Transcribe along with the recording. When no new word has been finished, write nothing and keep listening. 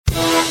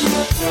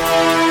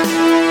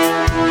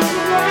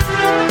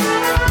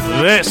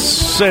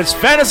This is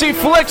Fantasy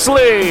Flicks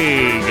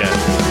League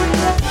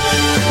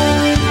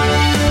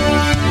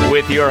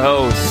with your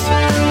hosts,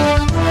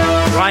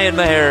 Ryan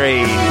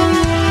Meharry,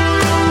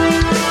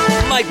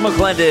 Mike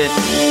McClendon,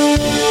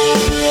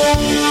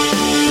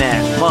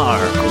 and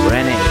Mark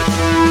Rennie.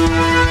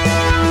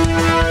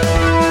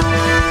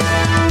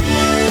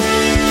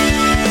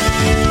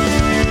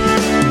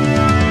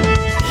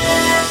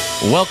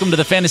 Welcome to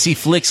the Fantasy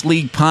Flicks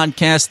League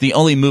podcast, the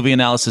only movie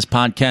analysis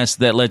podcast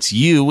that lets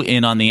you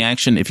in on the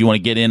action. If you want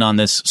to get in on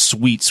this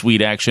sweet,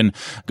 sweet action,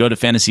 go to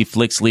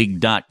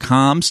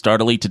fantasyflicksleague.com.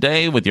 Start a league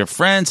today with your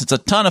friends. It's a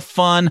ton of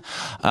fun.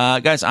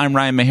 Guys, I'm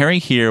Ryan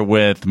Meharry here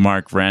with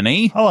Mark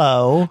Rennie.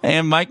 Hello.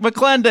 And Mike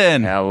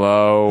McClendon.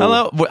 Hello.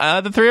 Hello.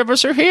 The three of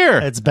us are here.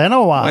 It's been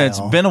a while. It's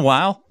been a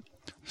while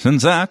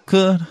since I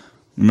could.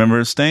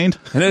 Remember Stained?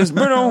 It's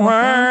been a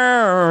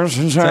while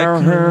since I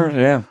heard.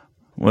 Yeah.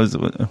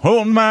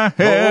 Hold my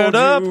head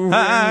up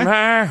high.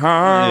 My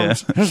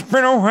heart. Yeah. It's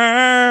been a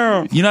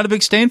while. You're not a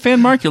big Stain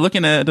fan, Mark? You're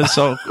looking at us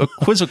so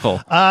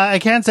quizzical. I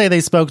can't say they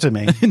spoke to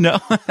me. No.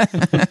 Oh,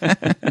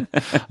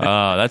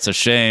 that's a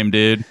shame,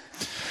 dude.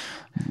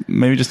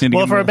 Maybe just need to.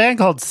 Well, for a band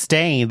called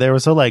Stain, they were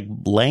so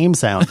lame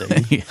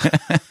sounding.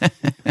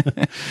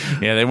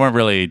 Yeah, they weren't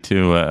really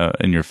too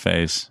in your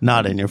face.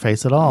 Not in your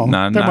face at all.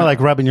 They're more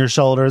like rubbing your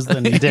shoulders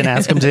than you didn't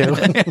ask them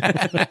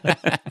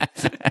to.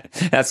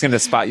 That's going to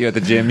spot you at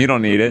the gym. You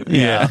don't need it.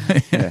 Yeah.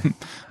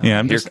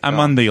 I'm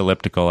on the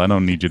elliptical. I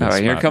don't need you to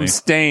spot here comes me.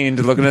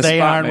 Stained looking to spot me.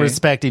 They aren't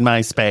respecting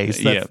my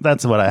space.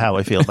 That's how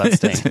I feel about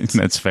Stain.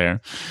 That's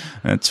fair.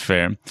 That's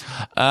fair.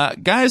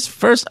 Guys,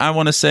 first I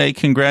want to say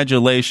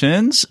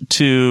congratulations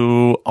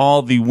to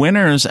all the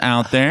winners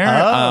out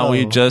there.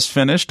 We just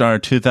finished our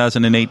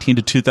 2018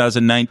 to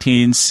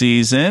 2019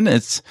 season.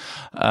 It's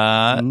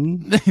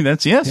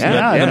that's yes.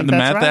 Yeah, the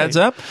math adds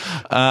up.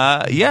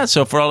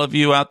 So for all of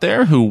you out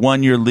there who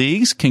won your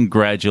leagues,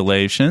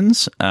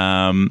 congratulations.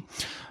 It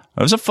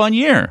was a fun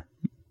year.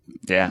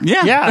 Yeah.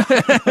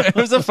 It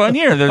was a fun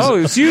year.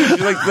 It's huge.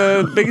 Like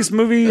the biggest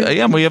movie.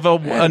 We have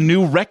a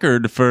new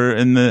record for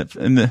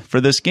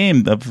this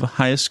game, the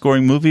highest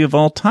scoring movie of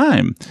all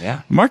time.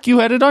 Yeah. Mark, you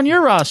had it on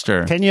your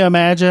roster. Can you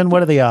imagine?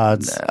 What are the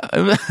odds?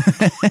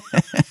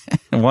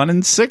 1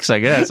 in 6, I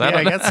guess.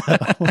 I guess so.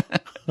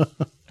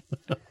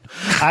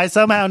 I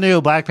somehow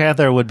knew Black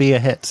Panther would be a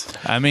hit.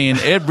 I mean,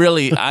 it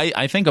really,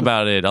 I think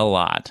about it a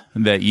lot,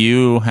 that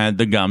you had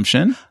the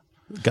gumption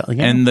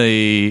and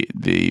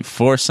the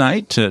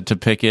foresight to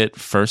pick it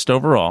first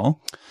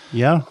overall.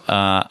 Yeah.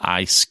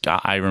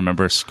 I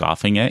remember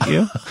scoffing at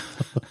you.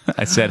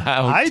 I said,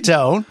 I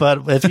don't,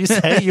 but if you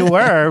say you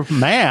were,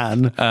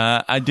 man.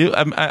 I do.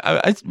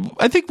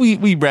 I think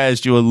we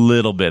razzed you a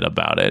little bit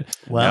about it.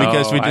 Well,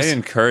 because I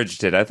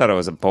encouraged it. I thought it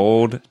was a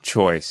bold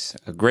choice,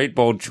 a great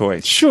bold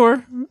choice.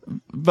 Sure.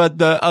 But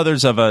the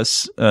others of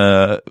us,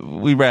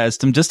 we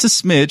razzed him just a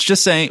smidge,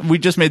 just saying, we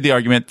just made the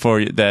argument for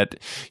you that,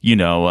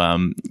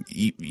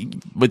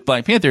 with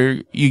Black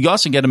Panther, you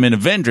also get him in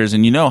Avengers,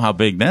 and you know how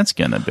big that's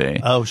going to be.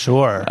 Oh,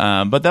 sure.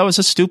 But that was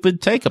a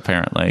stupid take,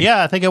 apparently.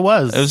 Yeah, I think it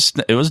was.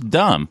 It was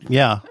dumb.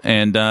 Yeah.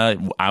 And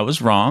I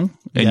was wrong,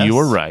 and you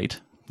were right.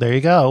 There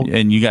you go.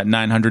 And you got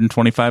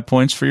 925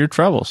 points for your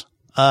troubles.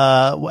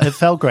 It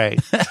felt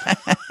great.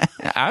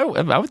 I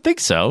would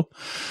think so.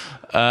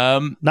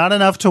 Not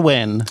enough to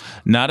win.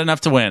 Not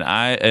enough to win.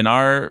 In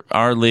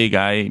our league,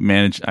 I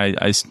managed.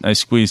 I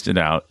squeezed it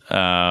out.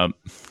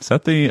 Is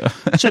that the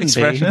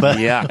expression? Be, but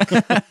yeah,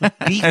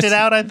 eked it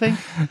out. I think.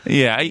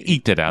 Yeah, I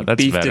eked it out. That's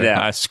beefed better. It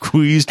out. I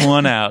squeezed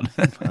one out.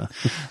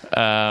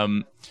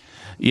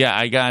 Yeah,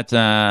 I got.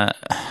 I'm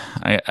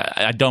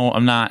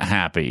not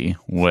happy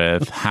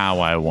with how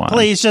I won.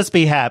 Please just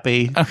be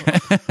happy.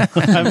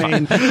 I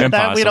mean,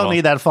 we don't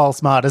need that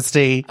false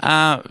modesty.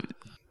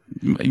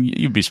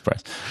 You'd be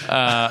surprised.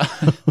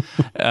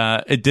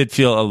 It did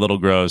feel a little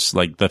gross,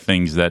 like the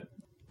things that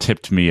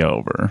tipped me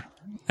over.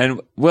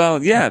 And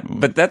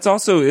but that's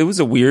also, it was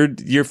a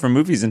weird year for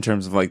movies in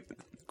terms of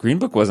Green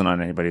Book wasn't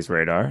on anybody's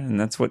radar, and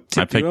that's what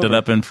tipped I picked it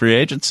up in free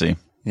agency.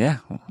 Yeah.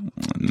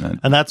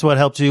 And that's what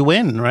helped you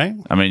win, right?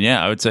 I mean,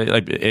 yeah, I would say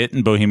it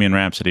and Bohemian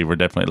Rhapsody were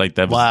definitely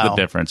that was the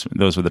difference.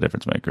 Those were the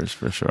difference makers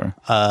for sure.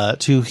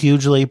 2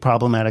 hugely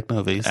problematic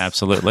movies.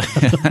 Absolutely.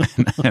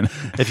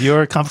 If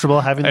you're comfortable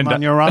having them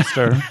on your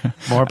roster,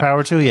 more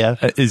power to you.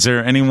 Is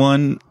there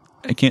anyone?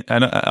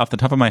 Off the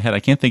top of my head, I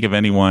can't think of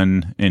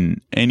anyone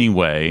in any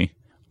way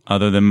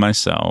other than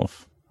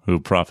myself who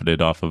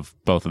profited off of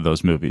both of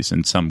those movies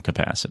in some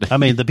capacity. I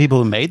mean, the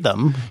people who made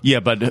them.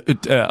 Yeah,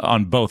 but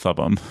on both of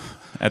them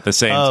at the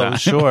same time.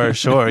 Oh,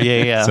 sure.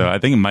 Yeah. So I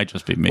think it might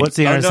just be me. What's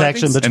the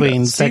intersection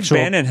between sexual...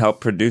 Steve Bannon helped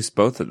produce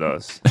both of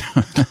those.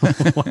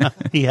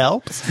 He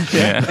helps?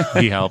 Yeah,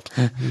 he helped.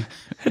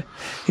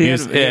 He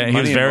was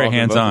very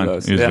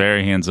hands-on. He was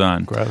very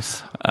hands-on.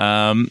 Gross.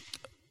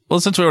 Well,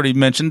 since we already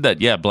mentioned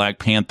that, Black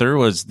Panther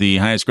was the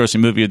highest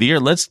grossing movie of the year,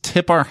 let's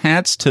tip our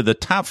hats to the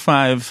top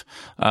 5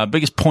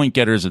 biggest point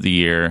getters of the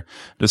year.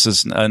 This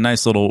is a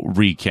nice little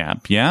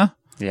recap, yeah?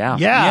 Yeah.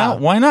 Yeah.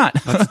 why not?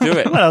 Let's do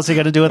it. What else are you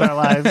going to do with our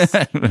lives?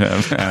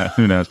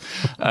 Who knows?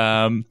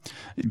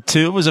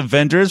 2 was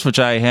Avengers, which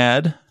I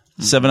had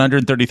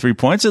 733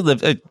 points.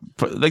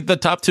 Like the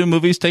top 2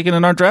 movies taken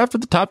in our draft were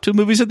the top 2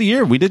 movies of the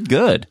year. We did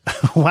good.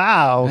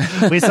 Wow.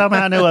 We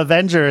somehow knew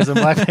Avengers and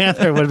Black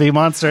Panther would be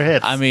monster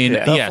hits. I mean,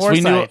 The yes,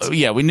 we knew. foresight.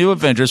 Yeah, we knew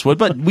Avengers would,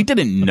 but we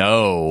didn't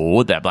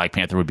know that Black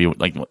Panther would be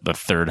like the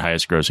 3rd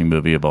highest grossing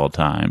movie of all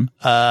time.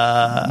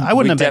 I We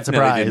wouldn't have been definitely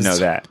surprised. didn't know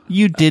that.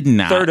 You did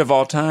not. 3rd of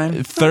all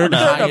time. Third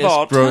of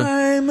all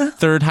time.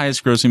 3rd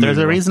highest grossing There's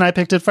movie. a reason I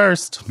picked it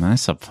first. I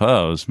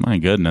suppose. My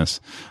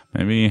goodness.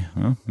 Maybe.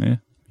 Well, yeah.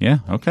 Yeah.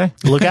 Okay.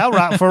 Look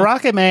out for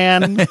Rocket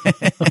Man.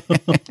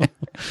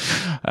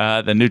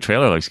 The new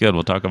trailer looks good.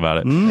 We'll talk about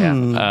it.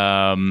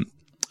 Yeah.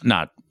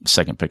 Not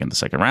second pick in the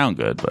second round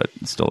good, but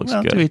it still looks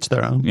Well, good. to each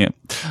their own. Yeah.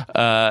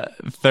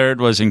 3rd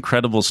was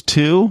Incredibles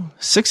 2,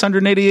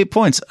 688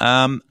 points.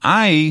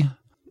 I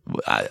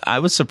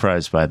was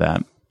surprised by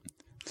that.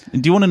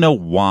 Do you want to know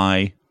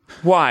why?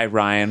 Why,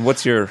 Ryan?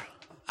 What's your...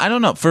 I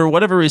don't know. For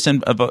whatever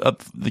reason, of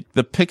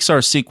the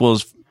Pixar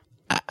sequels,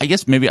 I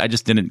guess maybe I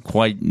just didn't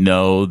quite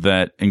know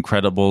that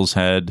Incredibles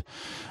had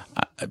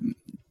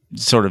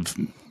sort of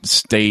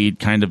stayed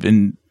kind of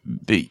in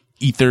the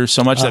ether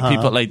so much that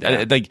people like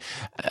it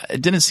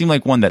didn't seem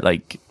like one that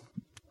like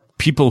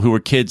people who were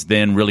kids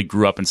then really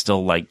grew up and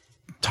still like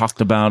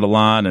talked about a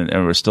lot and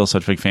were still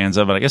such big fans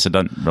of it. I guess it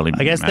doesn't really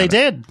I guess matter. they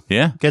did.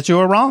 Yeah. Guess you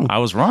were wrong. I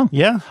was wrong.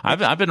 Yeah.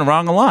 I've been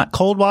wrong a lot.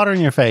 Cold water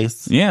in your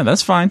face. Yeah,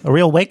 that's fine. A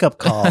real wake-up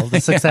call.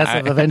 The success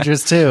of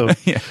Avengers 2.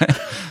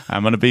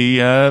 I'm going to be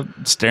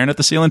staring at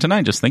the ceiling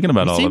tonight just thinking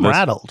about You all seem of this.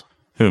 rattled.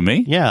 Who,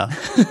 me? Yeah.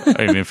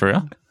 Are you mean for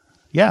real?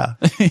 Yeah.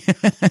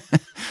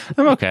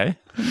 I'm okay.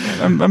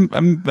 I'm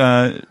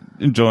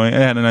enjoying. I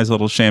had a nice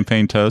little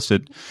champagne toast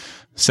at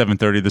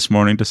 7:30 this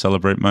morning to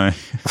celebrate my.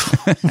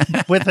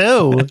 With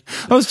who?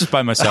 I was just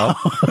by myself.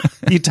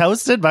 You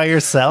toasted by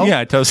yourself? Yeah,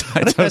 I toast.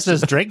 That's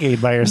just drinking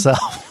by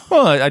yourself.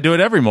 Well, I do it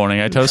every morning.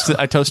 I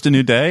toast a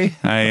new day.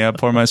 I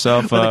pour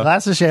myself With a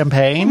glass of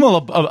champagne?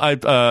 well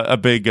a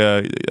big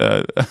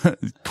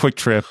quick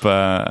trip.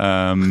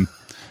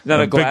 Not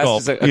a big glass,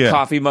 gulp. it's a Yeah.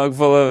 coffee mug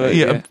full of...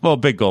 Yeah, well,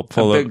 big gulp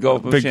full big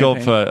gulp of big gulp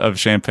champagne. of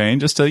champagne,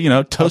 just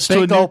to toast A to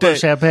a big new gulp day. of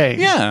champagne.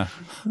 Yeah.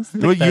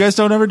 Well, you guys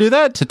don't ever do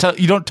that.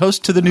 You don't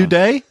toast to the new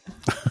day.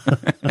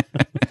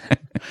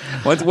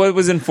 What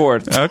was in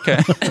 4th? Okay,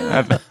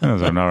 that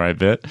was an all right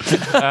bit.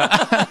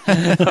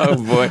 Oh,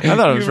 boy. I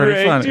thought it was You pretty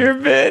rigged funny. your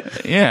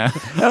bit. Yeah,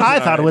 I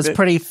thought it was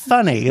pretty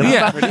funny.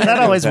 Yeah. That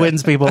always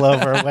wins people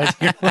over.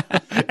 When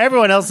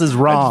everyone else is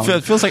wrong.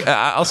 it feels like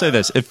I'll say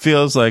this. It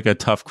feels like a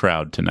tough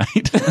crowd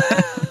tonight.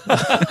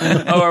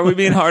 Oh, are we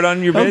being hard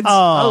on your bids?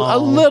 A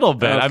little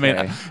bit.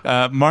 Okay.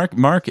 I mean,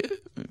 Mark.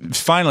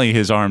 Finally,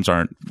 his arms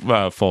aren't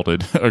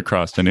folded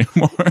across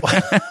anymore.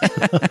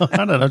 I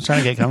don't know. I'm trying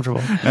to get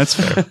comfortable. That's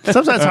fair.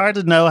 Sometimes it's hard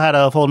to know how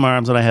to fold my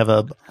arms when I have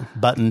a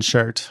button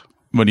shirt.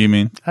 What do you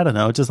mean? I don't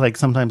know. It's just like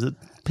sometimes it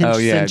Oh,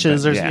 yeah,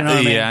 cinches or yeah. you know what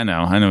I mean? Yeah, I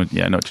know.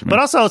 Yeah, I know what you mean. But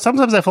also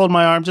sometimes I fold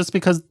my arm just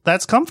because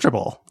that's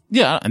comfortable.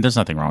 Yeah, and there's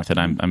nothing wrong with it.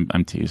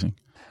 I'm teasing.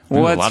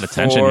 There's What's a lot of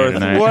tension here 4th?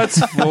 tonight. What's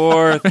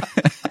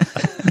 4th?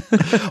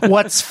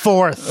 What's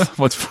fourth?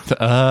 What's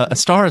A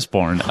Star is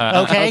Born?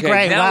 Okay,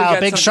 great. now we Wow, got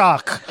big something-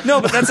 shock.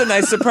 No, but that's a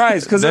nice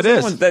surprise because That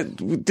is. that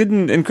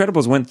didn't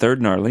Incredibles went 3rd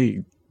in our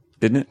league,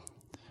 didn't it?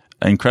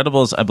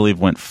 Incredibles, I believe,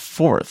 went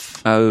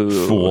 4th.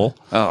 Oh, Fool.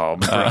 Oh,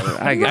 brother.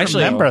 I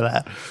actually- Remember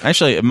that.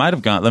 Actually, it might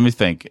have gone. Let me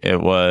think. It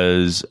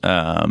was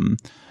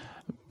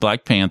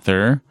Black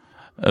Panther,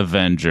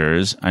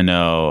 Avengers. I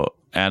know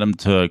Adam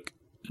took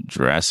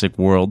Jurassic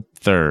World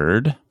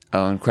 3rd.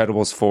 Oh,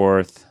 Incredibles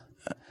 4th,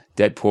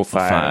 Deadpool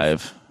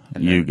 5.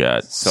 You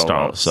got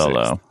Solo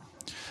Solo.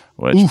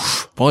 Which,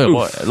 boy, oh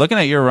boy, looking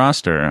at your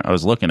roster, I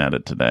was looking at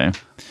it today.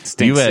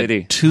 Stink you had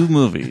City. 2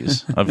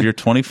 movies of your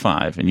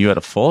 25, and you had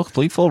a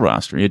complete full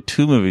roster. You had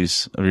 2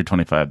 movies of your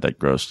 25 that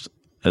grossed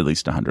at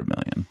least $100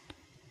 million.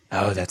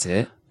 Oh, that's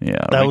it?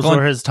 Yeah, Those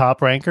were his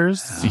top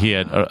rankers. He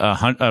had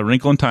a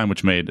Wrinkle in Time,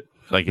 which made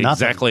like Nothing.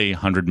 exactly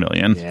 100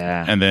 million.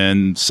 Yeah. And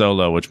then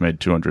Solo, which made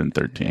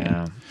 213.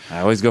 Yeah. I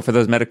always go for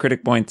those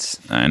Metacritic points.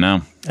 I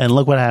know. And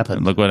look what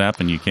happened. Look what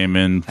happened. You came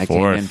in I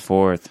fourth. came in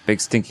 4th.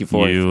 Big stinky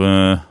 4th.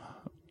 You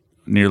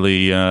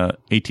nearly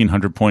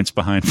 1,800 points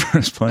behind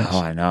first place. Oh,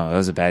 I know. That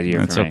was a bad year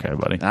That's for me. okay,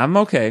 buddy. I'm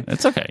okay.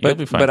 It's okay. You'll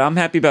be fine. But I'm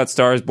happy about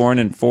Stars Born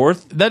in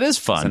 4th. That is It's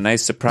a fun.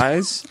 nice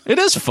surprise. It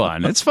is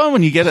fun. It's fun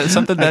when you get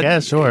something that.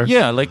 guess, sure.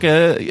 Yeah, like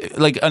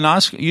an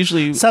Oscar.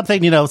 Usually,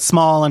 Something,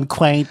 small and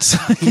quaint,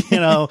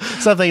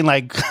 something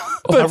like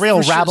a real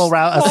for sure-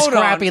 a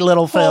scrappy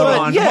little film. Hold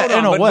on, Yeah, hold on.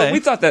 in a But way. we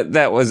thought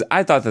that was.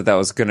 I thought that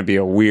was going to be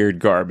a weird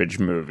garbage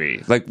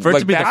movie. Like For it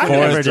to be back the when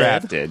it fourth. was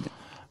drafted.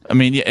 I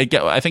mean,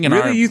 yeah, I think in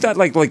our. Really, you thought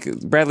like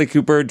Bradley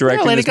Cooper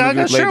directing Yeah, Lady this movie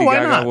Gaga, with sure, Lady why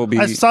Gaga not? will be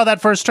I saw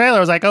that first trailer. I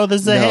was like, oh,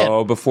 this is a hit.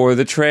 no before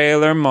the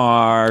trailer,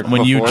 Mark.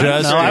 When you before the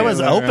just- No, I was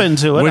trailer. open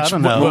to it. I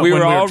don't know. When we were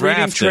when we were all reading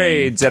drafting.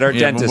 trades at our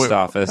Yeah, when dentist we-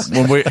 office.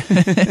 When we,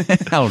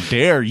 how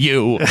dare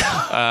you?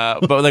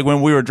 But like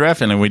when we were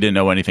drafting and we didn't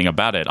know anything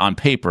about it on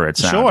paper, it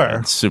sounded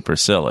Sure. super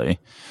silly.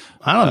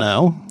 I don't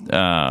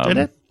know. Did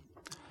it?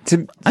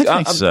 I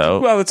think so.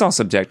 Well, it's all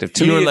subjective.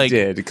 To You me, were it like-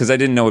 did, because I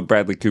didn't know what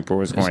Bradley Cooper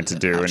was going to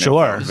do. And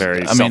Sure. it felt very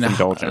I mean,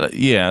 self-indulgent.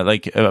 yeah,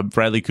 like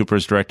Bradley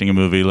Cooper's directing a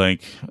movie.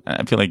 Like,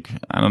 I feel like,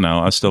 I don't know,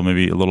 I was still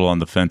maybe a little on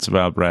the fence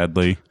about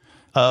Bradley.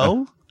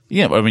 Oh,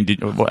 Yeah, I mean,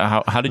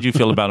 how did you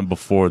feel about him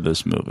before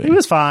this he movie?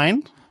 was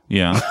fine.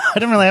 Yeah, I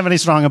didn't really have any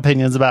strong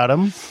opinions about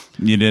him.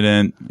 you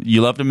didn't.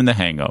 You loved him in The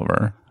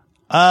Hangover.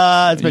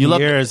 It's been You loved-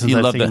 years since you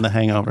I've loved seen The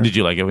Hangover. Did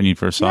you like it when you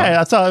first saw it?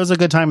 Yeah, I thought it was a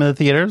good time in the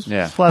theaters.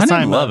 Yeah. It's the last I didn't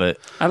time. love it.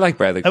 I like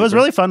Bradley It Cooper. was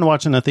really fun to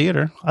watch in the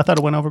theater. I thought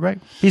it went over great.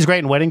 He's great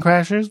in Wedding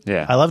Crashers.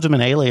 Yeah. I loved him in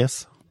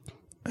Alias.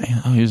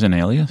 Oh, he was an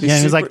Alias. Yeah,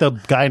 he was super- like the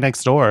guy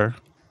next door.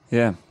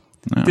 Yeah.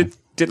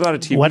 Did a lot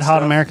of TV Wet Hot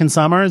stuff. American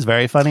Summer is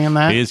very funny in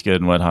that. He is good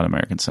in Wet Hot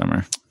American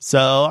Summer.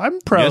 So I'm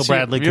pro Yes,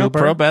 Bradley you're Cooper.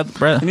 Pro Brad.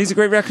 And he's a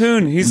great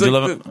raccoon. He's You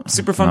like love the it?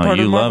 super fun No, part of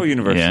you the Marvel love-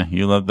 universe. Yeah,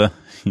 you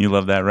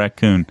love that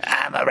raccoon.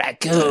 I'm a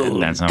raccoon.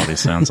 That's not what he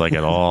sounds like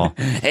at all.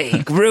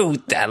 Hey,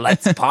 Groot,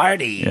 let's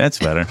party. Yeah, that's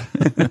better.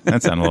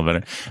 That sounded a little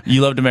better.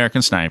 You loved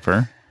American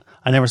Sniper.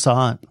 I never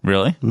saw it.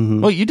 Really?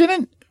 Well, you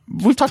didn't.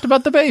 We've talked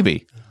about the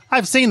baby.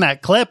 I've seen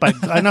that clip.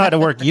 I know how to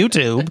work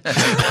YouTube.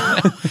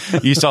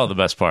 You saw the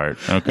best part.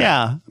 Okay.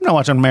 Yeah, I'm not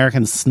watching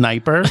American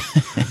Sniper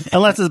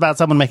unless it's about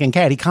someone making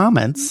catty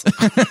comments.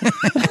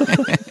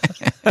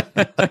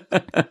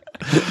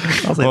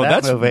 I'll say Well,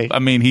 that that's. movie. I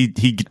mean, he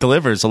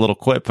delivers a little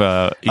quip each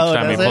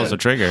time he does pulls it? the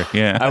trigger.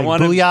 Yeah. I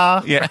want to,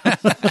 Booyah! yeah.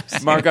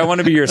 Mark, I want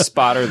to be your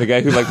spotter, the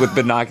guy who, like, with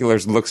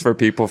binoculars looks for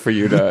people for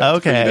you to,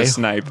 Okay. for you to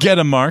snipe. Get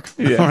him, Mark.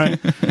 Yeah. All right.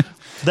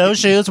 Those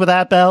shoes with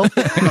that belt.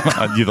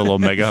 You the little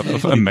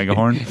mega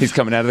horn. He's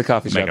coming out of the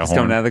coffee shop. Mega He's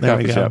coming horn. out of the There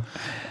we coffee go.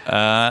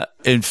 shop.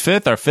 In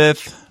our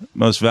fifth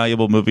most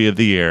valuable movie of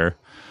the year,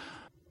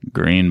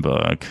 Green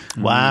Book.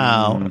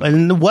 Wow.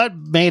 And what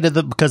made it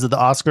because of the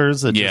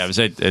Oscars? Yeah, it was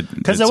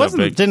because it's it wasn't so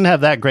big. didn't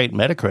have that great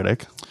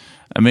Metacritic.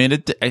 I mean,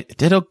 it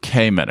did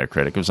okay.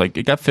 Metacritic. It was like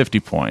it got 50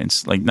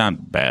 points. Like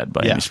not bad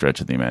by Yeah. any stretch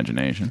of the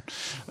imagination.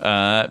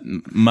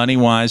 Money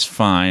wise,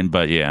 fine,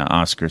 but yeah,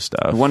 Oscar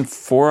stuff. It won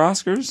 4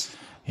 Oscars?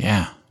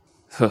 Yeah.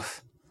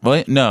 Hoof.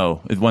 Well,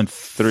 no, it won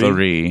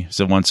 3.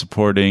 So one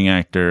supporting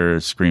actor,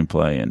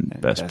 screenplay, and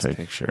best Best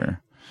picture.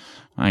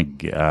 My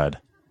God.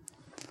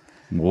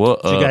 Whoa.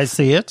 Did you guys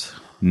see it?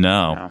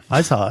 No.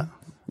 I saw it.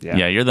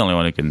 Yeah, you're the only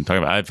one who can talk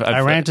about it. I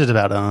ranted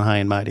about it on High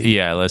and Mighty.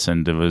 Yeah, I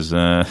listened. It was,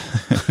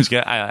 it was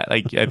good.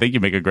 I think you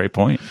make a great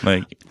point.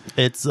 Like,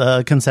 It's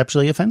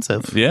conceptually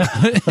offensive. yeah,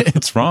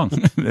 it's wrong.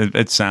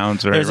 It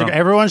sounds very wrong.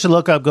 Everyone should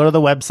go to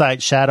the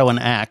website Shadow and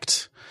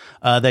Act.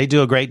 They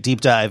do a great deep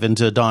dive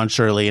into Don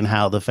Shirley and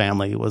how the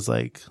family was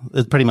like.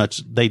 It's pretty much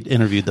they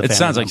interviewed the. It family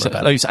sounds like, member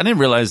about it. I didn't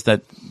realize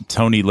that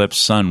Tony Lip's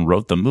son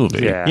wrote the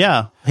movie. Yeah.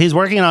 Yeah, he's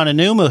working on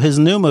his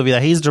new movie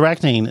that he's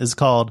directing is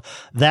called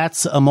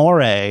That's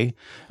Amore,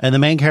 and the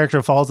main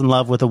character falls in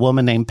love with a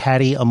woman named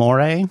Patty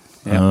Amore.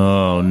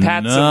 Oh,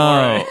 Pat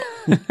no.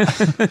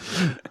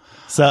 Samore.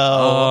 So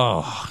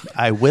Oh,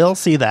 I will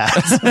see that.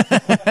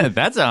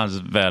 that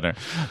sounds better.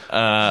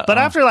 But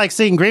after like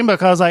seeing Green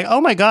Book, I was like, oh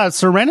my God,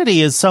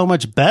 Serenity is so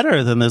much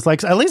better than this.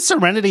 Like at least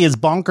Serenity is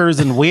bonkers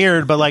and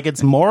weird, but like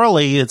it's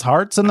morally, its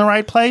heart's in the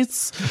right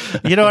place.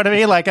 You know what I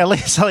mean? Like at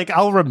least like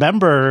I'll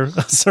remember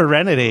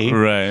Serenity.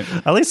 Right.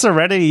 At least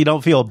Serenity, you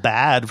don't feel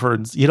bad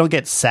you don't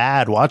get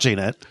sad watching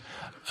it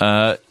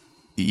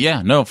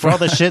Yeah, no. for all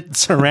the shit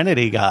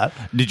Serenity got.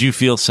 Did you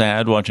feel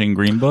sad watching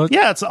Green Book?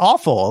 Yeah, it's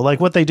awful. Like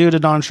what they do to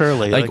Don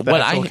Shirley, like the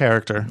actual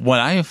character. What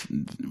I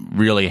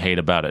really hate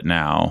about it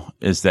now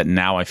is that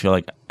now I feel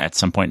like at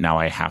some point now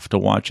I have to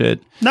watch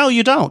it. No,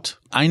 you don't.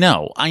 I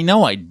know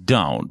I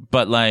don't,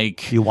 but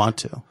like You want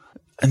to.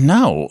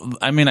 no.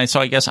 I mean, I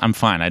guess I'm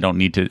fine. I don't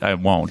need to. I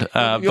won't. You'll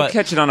But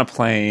catch it on a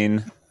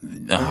plane.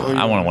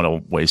 I wouldn't want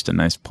to waste a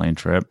nice plane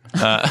trip.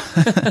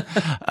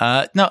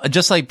 No,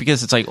 just like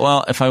because it's like,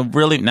 well, if I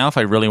really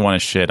want to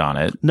shit on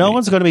it, No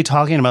one's going to be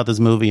talking about this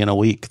movie in a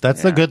week.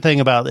 That's the good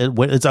thing about it.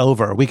 It's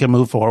over. We can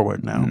move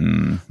forward now.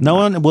 No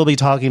one will be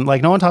talking.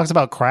 Like no one talks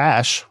about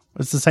Crash.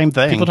 It's the same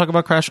thing. people talk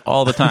about Crash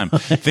all the time.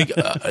 Think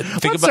what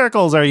about.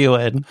 circles are you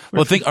in?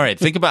 Well, think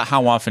about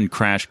how often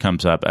Crash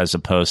comes up as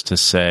opposed to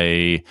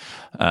say,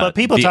 But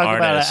people The talk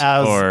about Artist it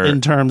as or- in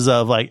terms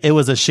of like it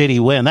was a shitty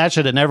win. That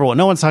should have never won.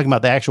 No one's talking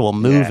about the actual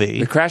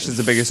movie. The Crash is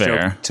the biggest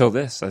Fair. joke till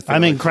this. I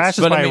mean, Crash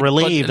is probably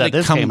relieved that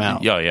this came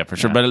out. Yeah, for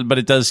sure. But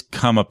it does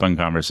come up in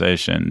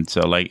conversation.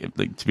 So like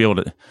to be able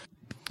to.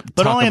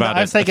 But talk only about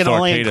I was it thinking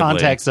only in authoritatively.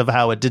 context of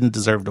how it didn't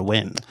deserve to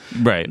win.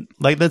 Right.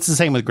 Like that's the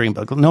same with Green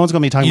Book. No one's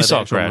going to be talking You about saw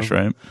the actual Crash,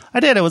 movie. right? I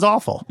did. It was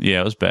awful.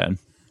 Yeah, it was bad.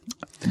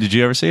 Did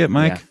you ever see it,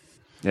 Mike?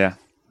 Yeah.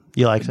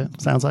 You liked it?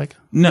 Sounds like.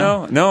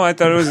 No. No, I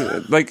thought it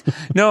was like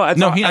no. I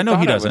thought, I know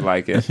he thought doesn't. I would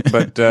like it,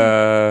 but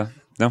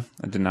no,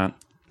 I did not.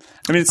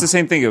 I mean, it's the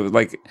same thing. It was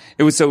like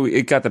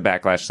it got the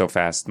backlash so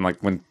fast, and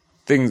like when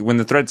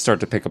the threads start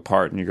to pick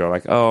apart, and you go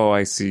like, oh,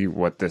 I see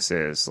what this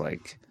is.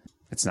 Like,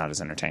 it's not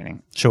as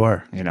entertaining,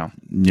 Sure. you know.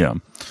 Yeah.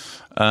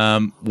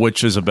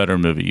 Which is a better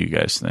movie, you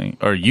guys think?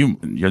 Or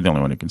you're the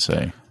only one who can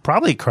say.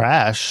 Probably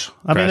Crash.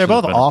 I Crash mean, they're is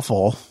both better.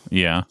 awful.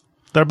 Yeah.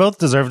 They both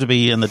deserve to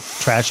be in the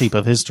trash heap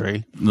of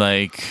history.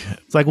 Like,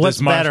 It's like, what's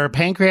does Mar- better,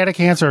 pancreatic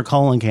cancer or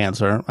colon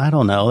cancer? I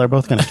don't know. They're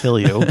both going to kill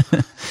you.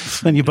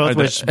 And you both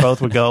wish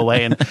both would go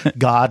away, and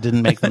God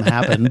didn't make them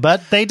happen.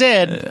 But they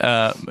did.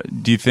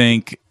 Do you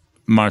think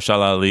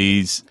Marshall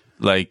Ali's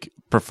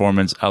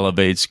performance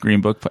elevates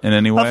Green Book in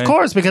any way? Of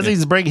course, because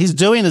he's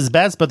doing his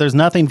best, but there's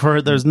nothing in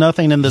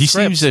the He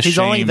script. seems He's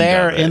only ashamed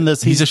there of it. in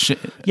this.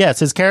 Yes,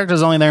 his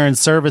character's only there in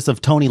service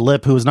of Tony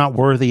Lip, who is not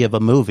worthy of a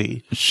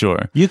movie.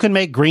 Sure.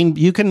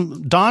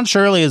 Don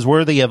Shirley is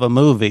worthy of a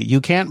movie.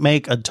 You can't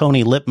make a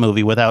Tony Lip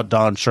movie without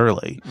Don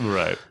Shirley.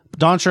 Right.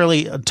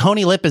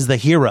 Tony Lip is the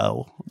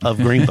hero of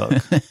Green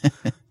Book.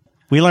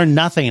 We learn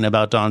nothing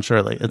about Don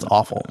Shirley. It's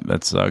awful.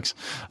 That sucks.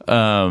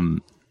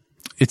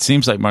 It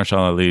seems like Marshall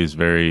Ali is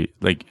very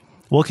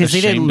Well, because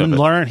he didn't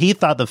learn. He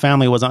thought the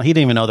family was on. He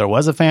didn't even know there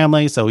was a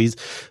family, so he's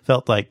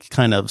felt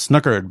kind of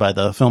snookered by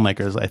the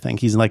filmmakers. I think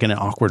he's in an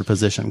awkward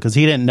position because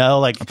he didn't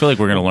know. I feel like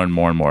we're going to learn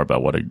more and more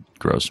about what a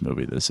gross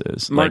movie this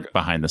is, Mark,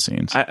 behind the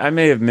scenes. I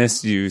may have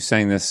missed you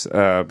saying this,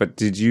 but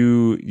did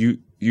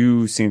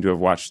you seem to have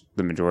watched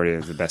the majority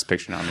of the Best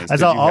Picture nominees? I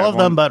saw all of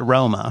them but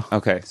Roma.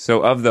 Okay,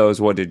 so of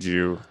those, what did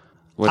you?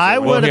 I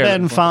would have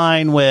been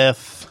fine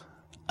with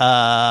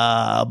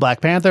Black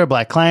Panther,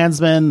 Black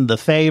Klansman, The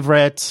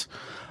Favorite.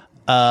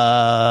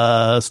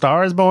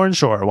 Star is Born,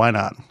 sure, why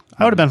not?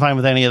 I would have been fine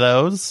with any of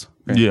those.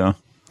 Yeah,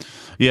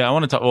 I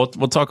want to talk.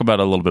 We'll talk about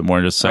it a little bit more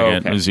in just a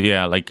second.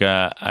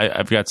 Okay.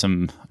 I've got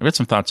some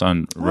thoughts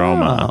on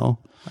Roma. Oh,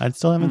 I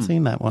still haven't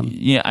seen that one.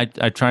 Yeah,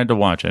 I tried to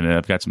watch it, and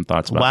I've got some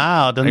thoughts about.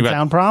 Wow, doesn't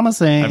sound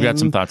promising. I've got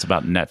some thoughts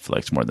about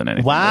Netflix more than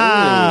anything.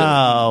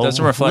 Wow, It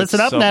doesn't reflect. Listen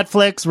up,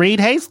 Netflix. Reed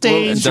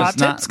Hastings, hot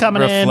tips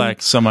coming in.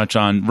 Reflect so much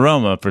on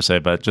Roma per se,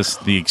 but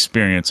just the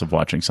experience of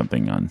watching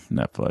something on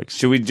Netflix.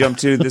 Should we jump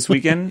to this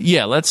weekend?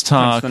 Yeah, let's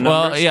talk.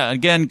 Well, yeah,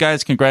 again,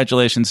 guys,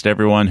 congratulations to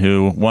everyone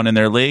who won in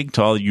their league.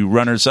 To all you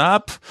runners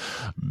up,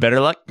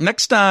 better luck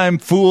next time,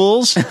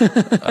 fools.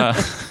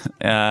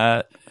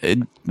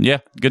 Yeah,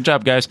 good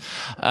job, guys.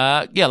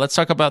 Let's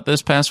talk about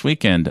this past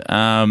weekend.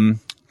 Coming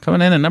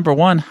in at number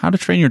 1, How to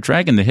Train Your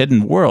Dragon: The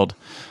Hidden World.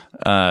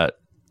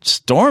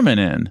 Storming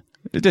in.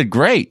 It did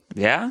great.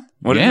 Yeah?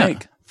 What did it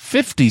make?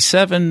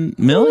 $57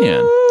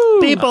 million.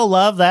 People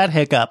love that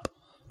hiccup.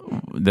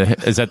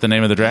 Is that the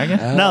name of the dragon?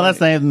 No, that's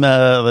the name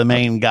of the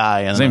main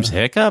guy. His name's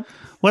Hiccup?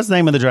 What's the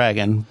name of the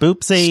dragon?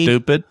 Boopsie.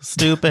 Stupid.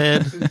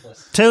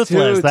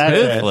 Toothless. That's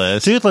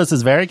Toothless. it. Toothless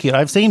is very cute.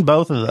 I've seen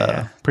both of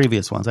the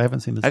previous ones. I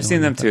haven't seen this. I've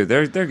seen them too.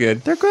 They're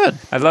good. They're good.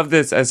 I love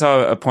this. I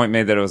saw a point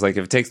made that it was if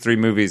it takes 3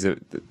 movies,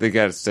 they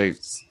got to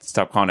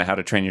stop calling it How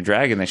to Train Your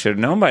Dragon. They should have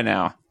known by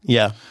now.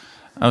 Yeah.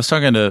 I was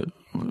talking to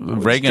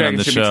Reagan on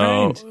the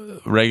show.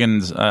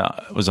 Reagan's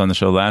was on the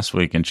show last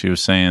week, and she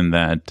was saying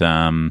that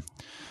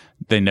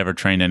they never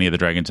trained any of the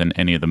dragons in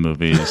any of the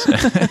movies.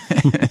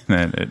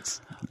 And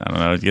I don't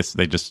know. I guess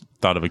they just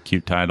thought of a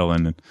cute title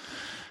and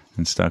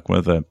stuck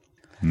with it.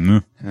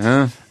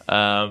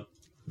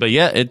 But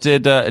yeah, it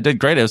did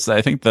great. It was,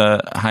 I think,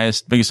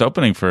 the biggest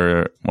opening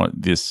for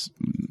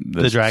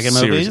the dragon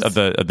series movies of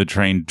the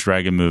trained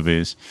dragon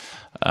movies,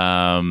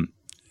 and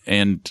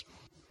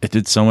it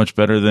did so much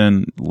better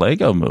than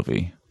Lego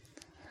Movie.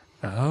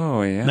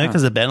 Oh yeah,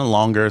 because it's been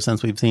longer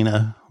since we've seen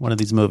one of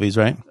these movies,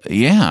 right?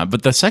 Yeah,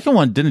 but the second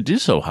one didn't do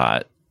so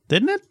hot,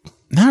 didn't it?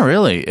 Not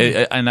really.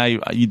 And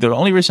the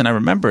only reason I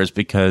remember is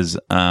because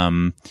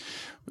when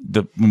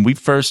we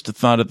first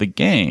thought of the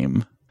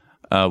game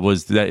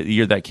was that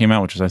year that came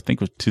out, which was, I think,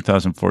 was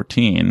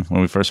 2014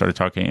 when we first started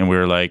talking, and we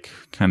were I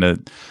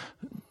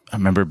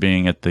remember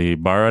being at the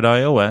bar at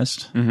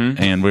iOS,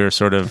 and we were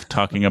sort of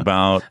talking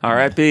about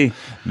R.I.P.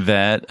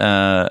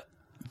 that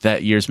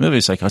year's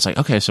movies. I was like,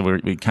 okay, so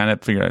we kind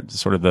of figured out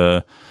sort of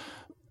the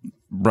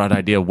broad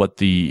idea of what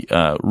the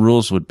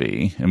rules would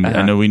be, and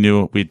I know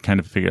we'd kind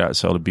of figured out.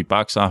 So it'd be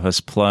box office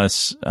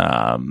plus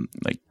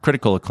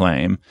critical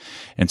acclaim,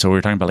 and so we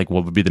were talking about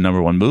what would be the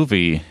number 1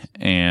 movie,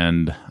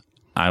 and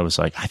I was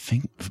like, I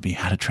think it would be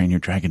How to Train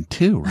Your Dragon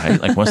 2,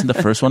 right? Wasn't the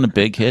first one a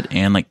big hit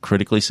and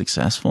critically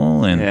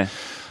successful, and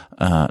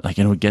it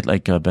would get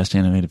a best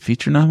animated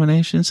feature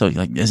nomination. So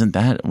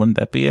wouldn't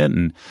that be it?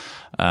 And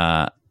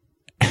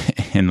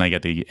and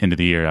at the end of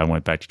the year, I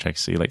went back to check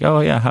to see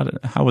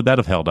how would that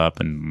have held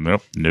up? And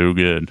nope, no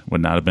good.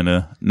 Would not have been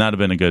a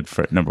good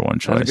number 1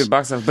 choice. Not a good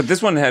box office, but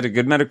this one had a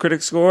good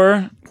Metacritic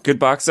score, good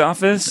box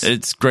office.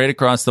 It's great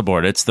across the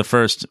board. It's the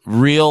first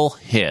real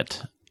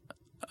hit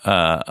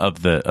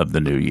of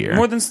the new year.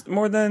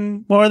 More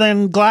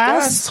than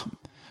Glass.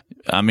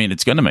 I mean,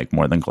 it's going to make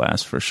more than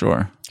Glass for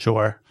sure.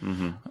 Sure.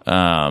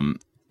 Mm-hmm.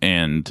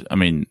 And I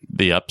mean,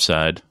 the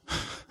upside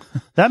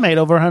that made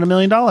over $100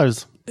 million.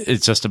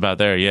 It's just about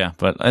there, yeah.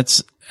 But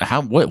it's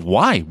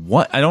why?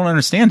 What? I don't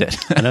understand it.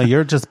 I know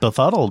you're just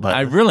befuddled by it.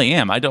 I really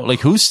am. I don't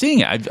who's seeing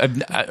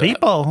it.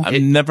 People.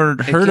 I've never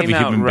heard of a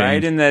human being.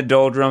 Right in the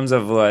doldrums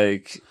of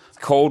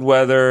cold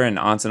weather and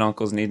aunts and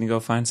uncles needing to go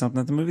find something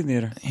at the movie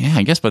theater. Yeah,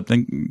 I guess. But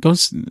then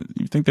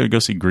you think they would go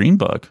see Green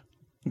Book?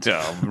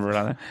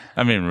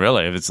 I mean,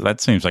 really, that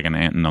seems like an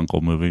aunt and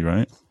uncle movie,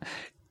 right?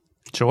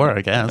 Sure,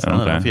 I guess. I don't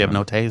know Okay. if you have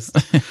no taste.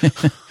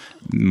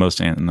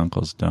 Most aunt and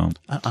uncles don't.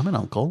 I'm an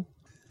uncle.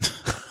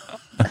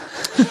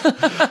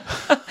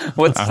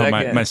 What's I hope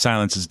second? my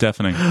silence is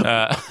deafening.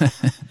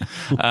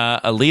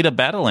 Alita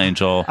Battle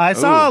Angel. I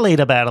saw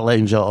Alita Battle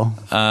Angel.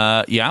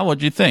 Yeah,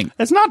 what'd you think?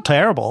 It's not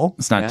terrible.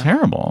 It's not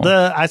terrible.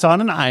 I saw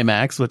it in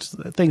IMAX, which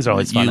things are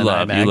always fun you in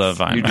love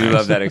IMAX. You IMAX. do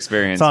love that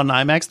experience. It's on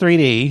IMAX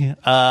 3D.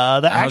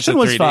 The action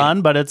was 3D?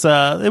 fun, but it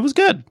was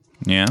good.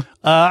 Yeah.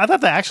 I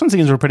thought the action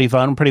scenes were pretty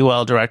fun, pretty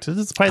well directed.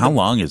 It's probably How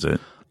long is it?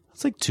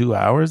 It's like 2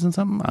 hours and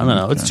something. I don't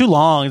know. It's too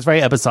long. It's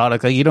very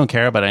episodic. Like you don't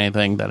care about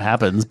anything that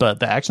happens, but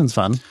the action's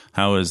fun.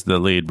 How is the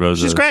lead,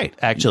 Rosa? She's great,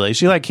 actually.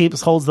 She like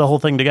holds the whole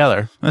thing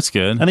together, That's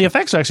good. and the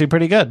effects are actually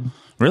pretty good.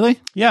 Really?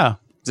 Yeah.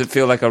 Does it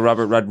feel like a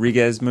Robert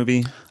Rodriguez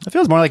movie? It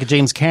feels more like a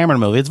James Cameron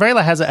movie. It's very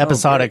has an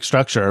episodic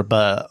structure,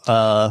 but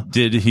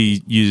Did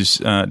he use?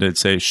 Did it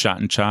say "shot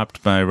and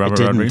chopped" by Robert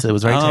didn't. Rodriguez? It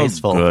was very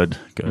tasteful. Good.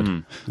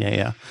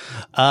 yeah.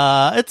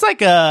 It's like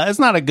it's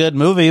not a good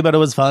movie, but it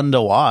was fun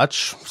to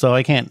watch. So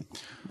I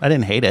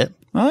didn't hate it.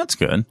 Well, that's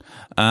good.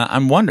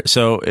 I'm wondering.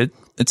 So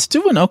it's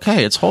doing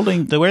okay. It's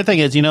holding. The weird thing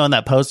is, in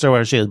that poster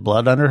where she has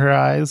blood under her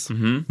eyes,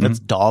 that's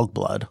dog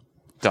blood.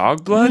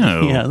 Dog blood?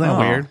 No. Yeah, isn't that Oh,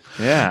 weird?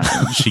 Yeah.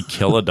 Did she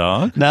kill a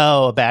dog?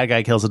 No, a bad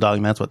guy kills a dog,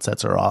 and that's what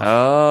sets her off.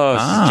 Oh,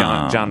 this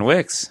is John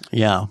Wicks.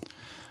 Yeah.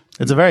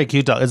 It's a very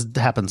cute dog. It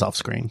happens off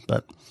screen,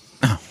 but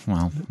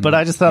Well,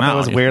 I just thought that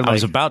was weird. I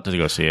was Like, about to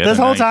go see it. this and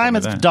whole now you told time me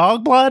it's that.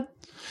 dog blood.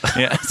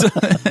 Yeah,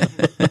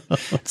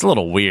 it's a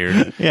little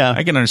weird. Yeah.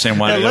 I can understand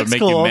why It that would looks make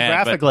cool you mad.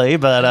 graphically,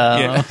 but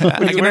Yeah. I can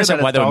weird understand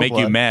that why it's that would dog make you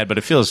blood. mad, but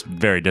it feels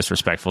very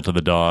disrespectful to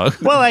the dog.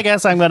 Well, I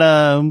guess I'm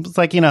gonna. It's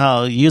like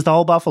how use the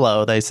whole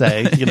buffalo. They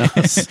say,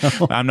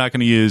 so. I'm not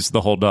going to use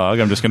the whole dog.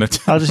 I'm just going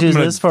to. I'll just use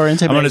this for I'm going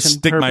to intimidation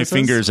stick my purposes.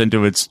 fingers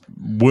into its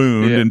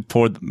wound Yeah. and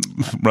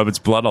rub its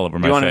blood all over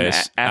my You want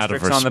face an out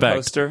of asterisk on the respect.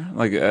 poster?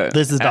 Like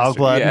This is dog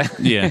blood. Yeah.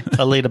 Yeah,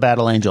 Alita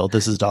Battle Angel.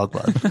 This is dog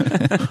blood.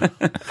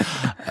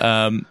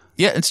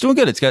 yeah, it's doing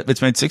good.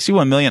 It's made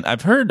 61 million. I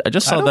just I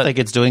saw don't that. think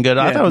it's doing good.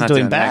 I thought it was not doing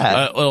doing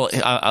bad. that.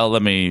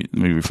 Let me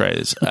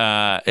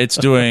rephrase. It's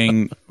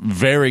doing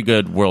very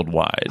good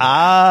worldwide.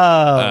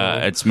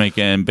 It's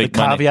making big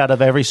money. Caveat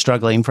of every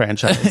struggling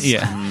franchise.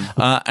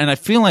 Yeah, and I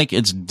feel like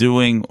it's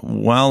doing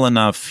well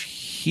enough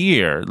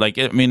here. Like,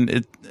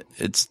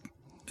 it's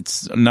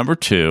number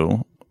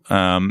 2.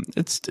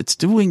 It's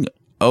doing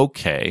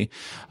okay,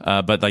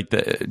 but like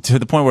to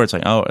the point where it's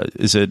like, oh,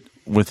 is it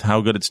with how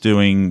good it's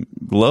doing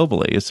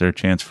globally? Is there a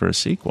chance for a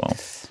sequel?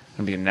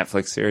 It'll be a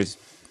Netflix series.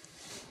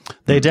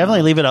 They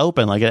definitely leave it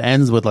open. Like it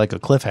ends with like a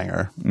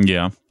cliffhanger.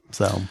 Yeah,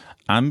 So,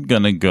 I'm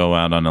gonna go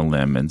out on a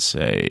limb and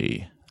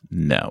say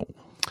no.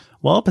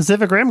 well,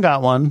 Pacific Rim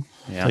got one.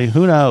 Yeah. Like,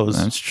 who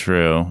knows? That's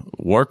true.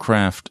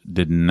 Warcraft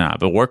did not,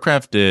 but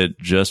Warcraft did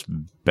just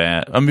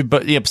bad.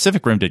 But yeah,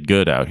 Pacific Rim did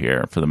good out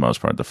here for the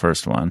most part. The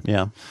first one,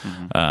 Yeah.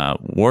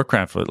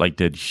 Warcraft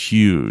did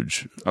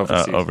huge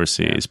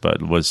overseas,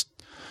 but was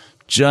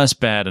just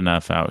bad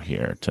enough out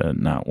here to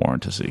not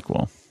warrant a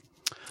sequel.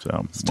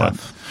 So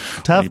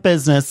Tough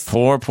business.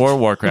 Poor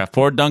Warcraft.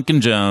 Poor Duncan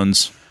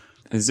Jones.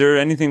 Is there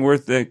anything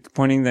worth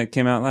pointing that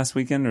came out last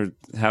weekend, or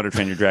How to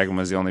Train Your Dragon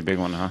was the only big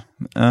one, huh?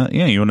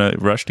 Yeah, you want to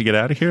rush to get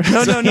out of here? No.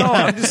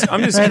 I'm just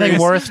Anything curious.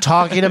 worth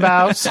talking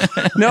about?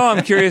 No,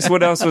 I'm curious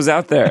what else was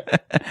out there.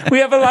 We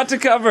have a lot to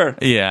cover.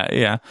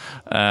 Yeah.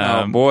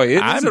 Oh boy,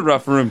 it is a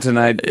rough room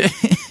tonight.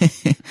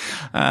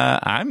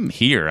 I'm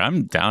here.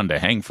 I'm down to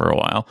hang for a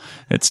while.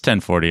 It's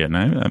 10:40 at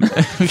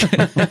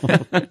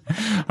night.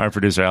 Our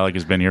producer Alec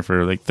has been here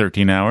for like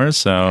 13 hours,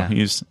 so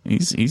he's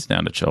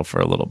down to chill for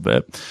a little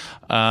bit.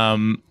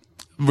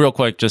 Real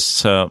quick,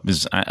 just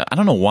because I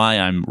don't know why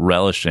I'm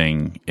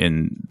relishing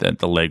in that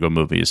the Lego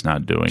Movie is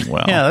not doing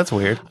well. Yeah, that's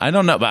weird. I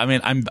don't know, but I mean,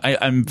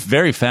 I'm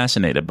very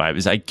fascinated by it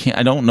because I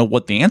don't know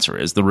what the answer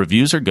is. The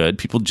reviews are good.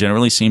 People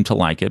generally seem to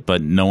like it,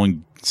 but no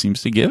one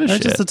seems to give a It's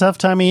shit. just a tough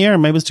time of year.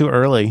 Maybe it's too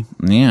early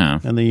Yeah.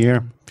 in the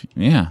year.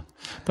 Yeah.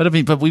 But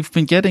we've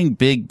been getting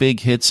big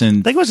hits in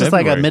I think it was just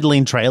like a February.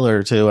 middling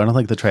trailer too. I don't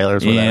think the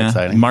trailers were that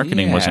exciting.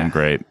 Marketing Yeah. wasn't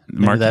great.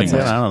 Maybe Marketing that's it.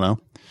 was, I don't know.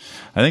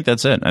 I think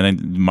that's it. I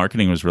think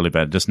marketing was really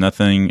bad. Just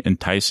nothing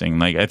enticing.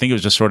 Like, I think it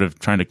was just sort of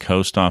trying to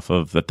coast off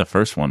of that the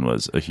first one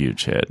was a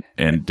huge hit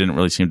and didn't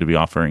really seem to be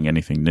offering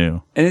anything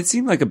new. And it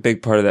seemed like a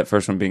big part of that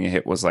first one being a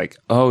hit was like,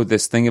 oh,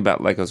 this thing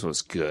about Legos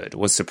was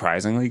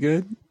surprisingly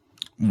good.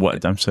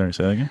 What? I'm sorry,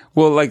 say that again?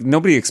 Well, like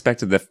nobody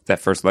expected that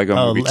first Lego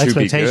movie to be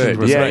expectations good.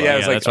 were Yeah, so yeah. low. It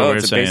was like, that's what oh, we were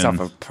it's based saying. off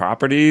of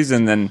properties,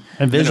 and then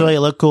And visually,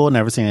 it looked cool.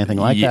 Never seen anything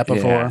like that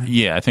before.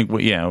 Yeah, I think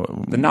we had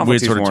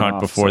novelty's sort of worn talked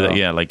off, before that. so.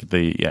 Yeah, like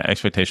the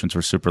expectations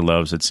were super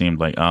low. So it seemed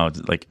like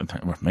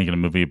we're making a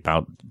movie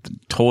about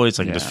toys.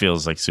 Like it just Yeah.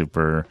 feels like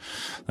super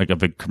like a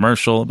big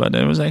commercial. But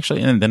it was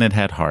actually, and then it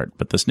had heart.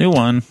 But this new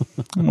one,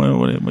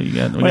 what you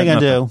got? What are you gonna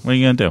do? What are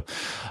you gonna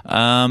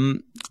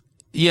do?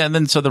 Yeah, and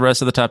then so the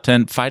rest of the top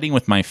 10, Fighting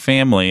with My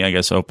Family, I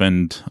guess,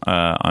 opened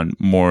on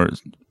more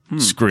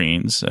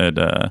screens and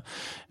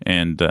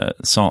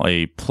saw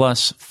a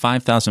plus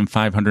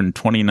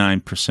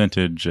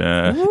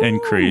 5,529%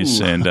 increase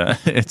in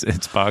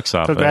its box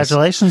office.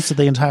 Congratulations to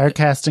the entire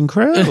cast and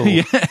crew.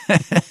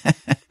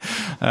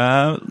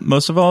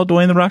 Most of all,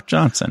 Dwayne The Rock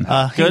Johnson.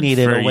 He Good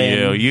needed for a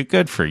win. you.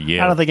 Good for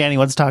you. I don't think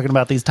anyone's talking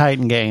about these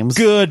Titan games.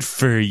 Good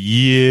for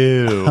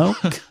you. Oh,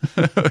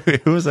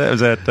 Who was that?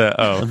 Was that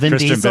Vin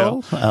Christian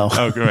Diesel? Bale?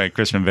 Oh. Right,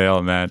 Christian Bale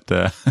and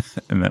that.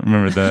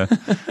 Remember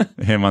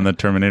him on the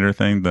Terminator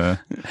thing?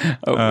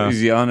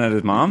 He's yelling at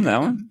his mom.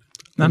 That one.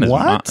 Not his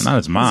What? mom. Not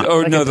his mom. Oh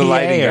Like no, a the PA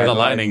lighting or- guy. The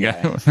lighting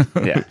guy.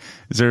 Yeah.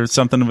 Is there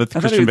something with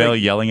thought he Christian was Bale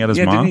like- yelling at his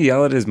Yeah, mom? didn't he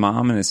yell at his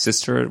mom and his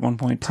sister at one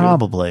point too?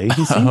 Probably.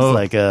 He seems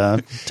like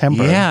a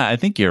temper. Yeah, I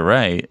think you're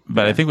right.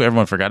 But I think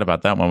everyone forgot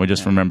about that one. We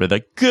just remember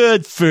the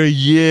good for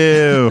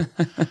you.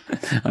 Was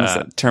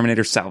that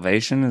Terminator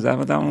Salvation? Is that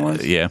what that one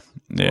was? Yeah.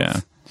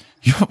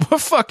 We're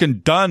fucking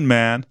done,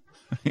 man.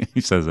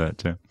 He says that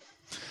too.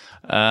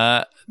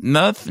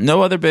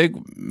 No other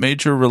big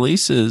major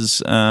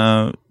releases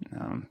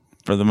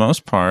for the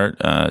most part.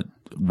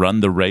 Run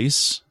the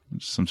Race,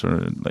 some sort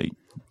of like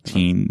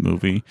teen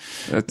movie.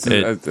 That's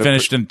It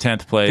finished in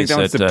 10th I place.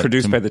 think that was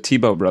produced by the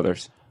Tebow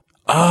brothers.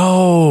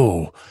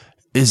 Oh,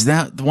 is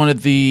that one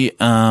of the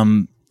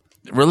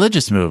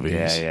religious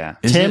movies? Yeah.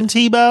 Is Tim it?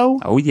 Tebow?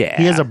 Oh yeah,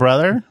 He has a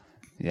brother?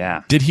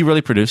 yeah. Did he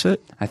really produce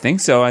it? I think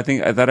so. I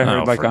thought I heard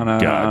Oh, like for on the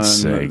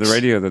God's sakes.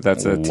 radio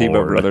that's a Tebow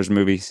Lord. brothers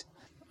movie.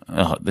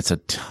 Oh, is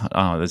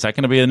that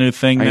going to be a new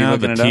thing Are you now?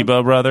 The looking it up?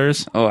 Tebow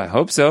brothers. Oh, I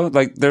hope so.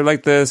 Like they're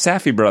like the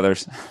Safdie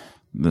brothers.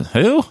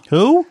 Who?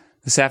 Who?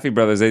 The Safdie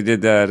brothers. They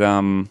did that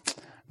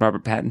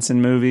Robert Pattinson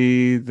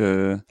movie.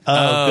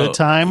 Oh, Good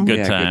Time? Good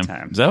Yeah, time. Good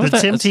Time. Is that what Did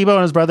that, Tim Tebow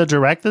and his brother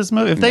direct this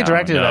movie? If they No,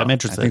 directed no. it, I'm I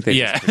interested. think they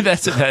Yeah,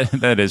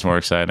 that is more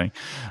exciting.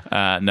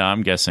 No,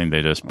 I'm guessing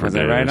they just was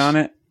produced. I right on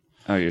it?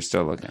 Oh, you're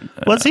still looking.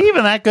 Was he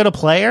even that good a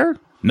player?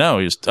 No,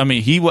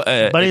 he was.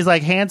 But he's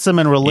like handsome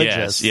and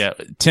religious. Yes,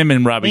 yeah. Tim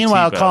and Robbie.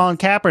 Meanwhile, Tebow. Colin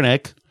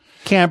Kaepernick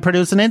can't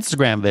produce an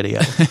Instagram video.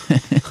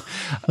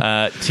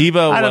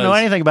 Tebow. I don't know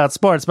anything about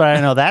sports, but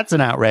I know that's an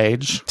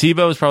outrage.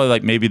 Tebow was probably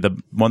like maybe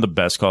one of the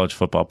best college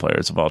football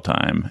players of all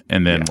time,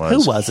 and then was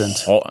Who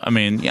wasn't?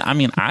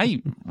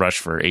 I rushed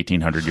for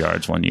 1,800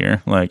 yards one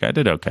year. Like I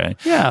did okay.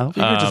 Yeah,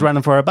 you were just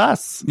running for a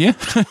bus. Yeah.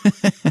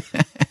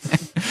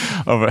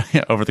 Over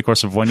the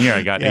course of 1 year,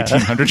 I got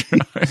 1,800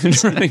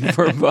 yards. Running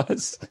for a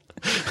bus.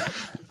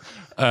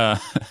 Yeah.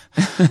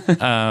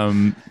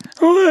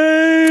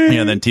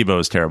 Then Tebow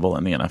was terrible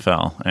in the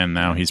NFL, and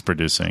now he's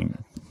producing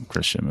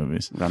Christian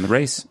movies. Run the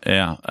race.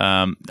 Yeah.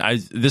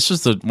 This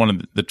was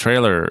the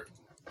trailer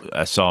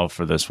I saw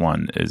for this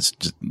one is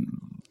just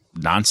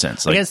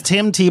nonsense. I guess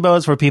Tim Tebow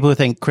is for people who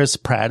think Chris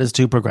Pratt is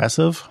too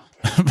progressive.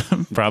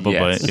 Probably.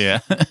 Yes. Yeah.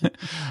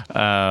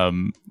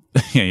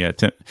 Yeah.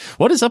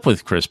 What is up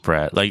with Chris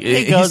Pratt? Like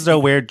He goes to a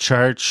weird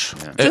church.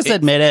 Just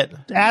admit it.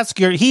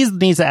 He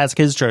needs to ask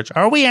his church.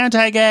 Are we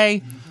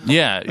anti-gay?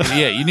 Yeah.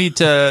 You need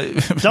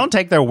to. Don't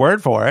take their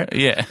word for it.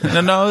 Yeah.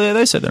 No.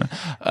 They said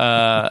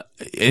that.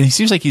 And he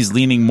seems like he's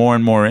leaning more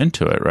and more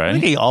into it, I think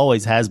right? he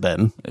always has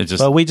been.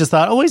 But we just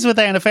thought, he's with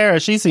Anna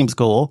Faris. She seems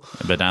cool.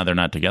 But now they're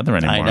not together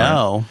anymore. I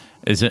know.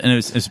 Is it? And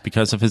is it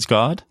because of his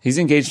God? He's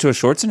engaged to a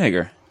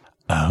Schwarzenegger.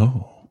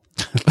 Oh.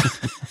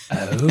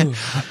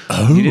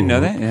 You didn't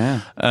know that?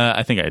 Yeah.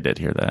 I think I did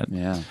hear that.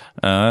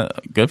 Yeah.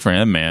 Good for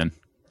him, man.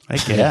 I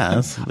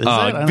guess. Is it?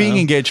 I don't Being know.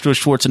 engaged to a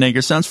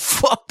Schwarzenegger sounds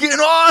fucking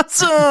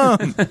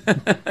awesome.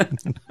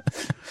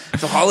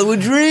 It's a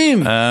Hollywood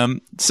dream.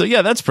 So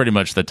yeah, that's pretty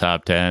much the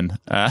top 10.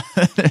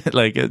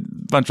 Like a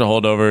bunch of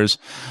holdovers.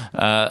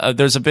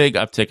 There's a big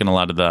uptick in a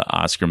lot of the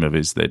Oscar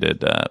movies. They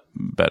did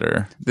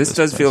better. This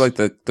does feel like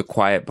the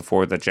quiet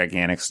before the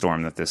gigantic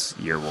storm that this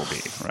year will be,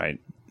 right?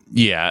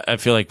 Yeah, I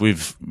feel like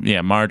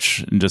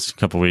March, in just a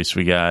couple weeks,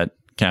 we got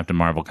Captain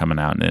Marvel coming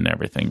out, and then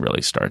everything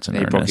really starts in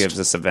April earnest. gives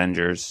us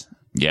Avengers.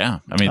 Yeah,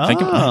 I mean,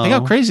 think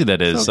how crazy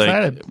that is. So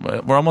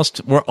like, we're almost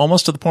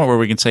to the point where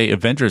we can say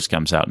Avengers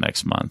comes out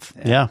next month.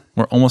 Yeah.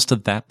 We're almost to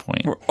that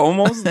point. We're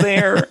almost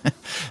there.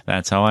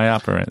 That's how I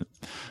operate.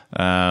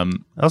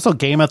 Also,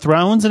 Game of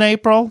Thrones in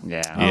April.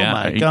 Yeah. Oh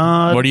my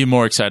God. What are you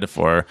more excited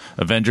for,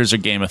 Avengers or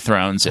Game of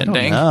Thrones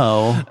ending?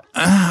 No.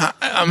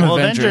 Well,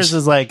 Avengers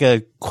is like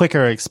a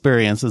quicker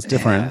experience. It's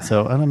different.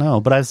 So I don't know.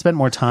 But I've spent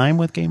more time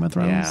with Game of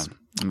Thrones. Yeah.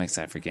 I'm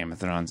excited for Game of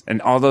Thrones.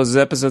 And all those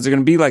episodes are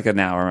going to be like an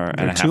hour and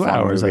a half. 2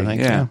 hours, movie. I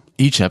think. Yeah.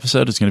 Each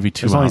episode is going to be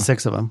 2 There's only hours.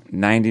 6 of them.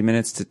 90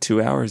 minutes to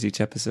 2 hours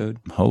each episode.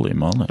 Holy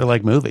moly! They're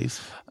like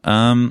movies.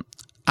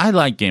 I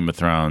like Game of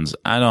Thrones.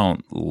 I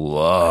don't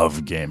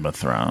love Game of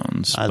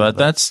Thrones, love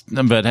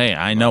but hey,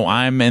 I know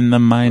I'm in the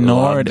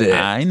minority. Loved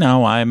it. I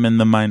know I'm in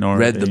the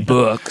minority. Read the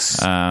books.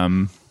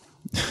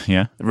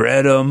 Yeah.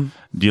 Read them.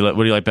 What do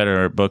you like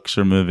better, books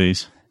or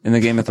movies In the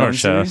Game of or Thrones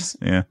shows?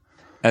 series, Yeah.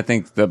 I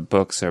think the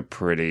books are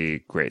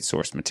pretty great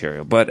source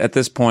material. But at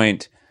this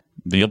point,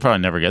 You'll probably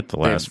never get the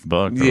last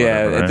book. Or Yeah,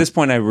 whatever, right? at this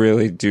point, I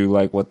really do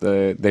like what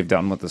they've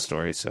done with the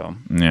story. So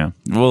Yeah.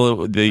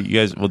 Well, you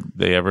guys, will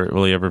he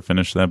ever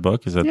finish that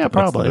book? Is that Yeah, that's the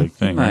probably. big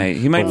thing? Right?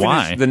 he might But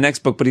finish why? the next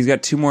book, but he's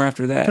got 2 more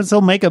after that. Because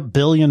they'll make $1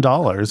 billion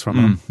from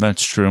him.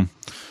 That's true.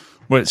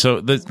 Wait, so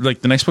the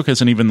next book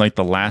isn't even like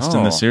the last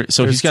in the Oh. series.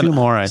 So There's he's got 2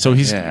 more, I So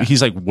think.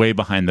 he's like way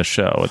behind the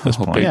show at this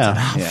point. Yeah.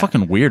 How Yeah.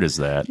 fucking weird is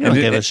that? He don't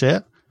And give it- a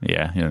shit.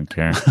 Yeah, he doesn't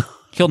care.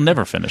 He'll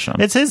never finish them.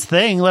 It's his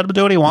thing. Let him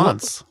do what he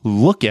wants.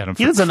 Look at him.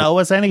 He doesn't owe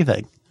us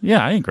anything.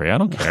 Yeah, I agree. I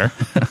don't care.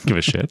 I don't give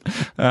a shit.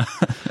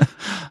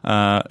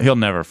 He'll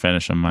never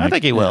finish them, Mike. I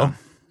think he will.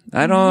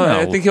 I don't. No.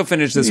 I think he'll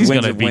finish this He's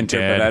Winds gonna of be Winter,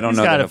 dead. but I don't He's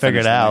know. got that to he'll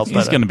figure finish it the out. next-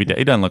 He's But, going to be dead.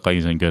 He doesn't look like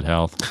he's in good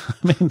health.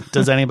 I mean,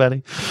 does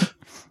anybody?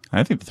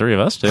 I think the 3 of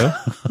us do.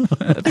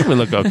 I think we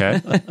look okay.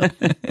 I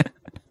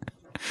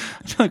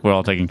feel like we're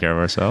all taking care of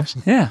ourselves.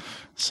 Yeah.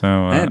 So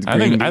And I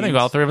green think beans.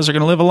 all 3 of us are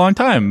going to live a long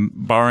time,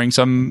 barring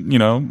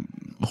some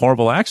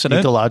horrible accident.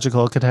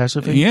 Ecological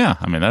catastrophe? Yeah,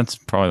 I mean that's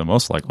probably the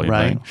most likely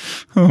Right. thing.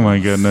 Oh my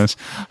goodness,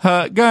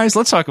 guys,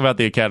 let's talk about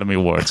the Academy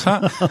Awards.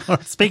 Huh?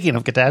 Speaking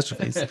of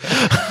catastrophes,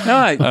 No,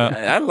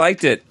 I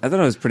liked it. I thought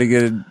it was pretty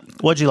good.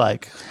 what'd you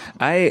like?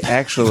 I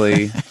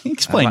actually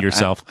Explain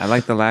yourself. I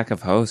like the lack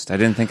of host. I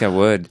didn't think I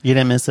would. You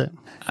didn't miss it?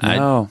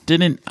 No. I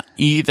didn't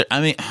either.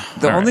 I mean,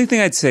 The all only right.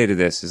 thing I'd say to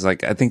this is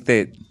like I think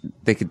they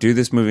could do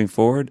this moving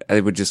forward. I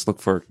would just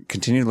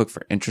continue to look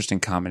for interesting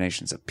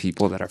combinations of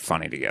people that are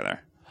funny together.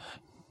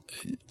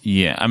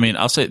 Yeah, I mean,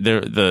 I'll say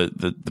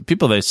the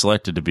people they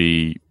selected to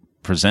be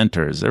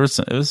presenters. There was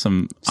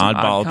some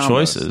oddball odd combos,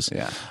 choices.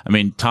 yeah. I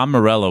mean, Tom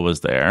Morello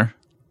was there.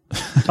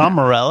 Tom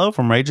Morello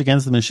from Rage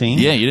Against the Machine?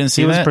 Yeah, you didn't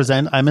see he that? was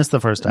I missed the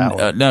first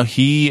hour. No,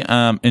 he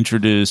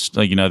introduced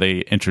they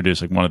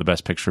introduced like one of the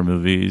best picture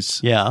movies.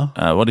 Yeah.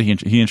 What did he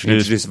He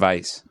introduce? introduced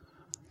Vice.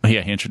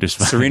 Yeah, he introduced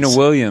Vice. Serena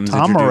Williams.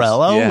 Tom introduced-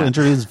 Morello yeah.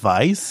 introduced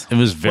Vice? It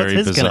was very What's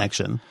his bizarre.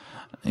 connection?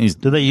 He's,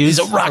 Do they use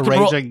he's a rock and Rage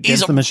roll.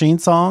 Against the Machine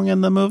song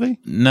in the movie?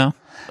 No,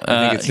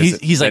 think it's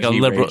just he's like that a he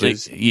liberal.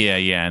 rages.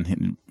 Yeah,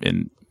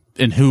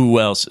 and who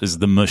else is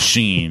the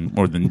machine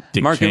more than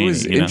Dick Mark, Cheney? it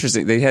was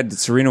interesting. They had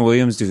Serena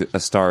Williams do A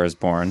Star Is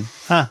Born,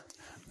 Huh.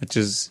 which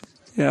is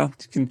you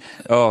can.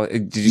 Oh,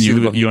 did you see You- the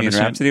you Bohemian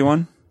understand? Rhapsody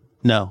one?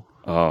 No.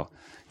 Oh,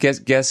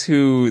 guess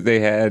who they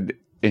had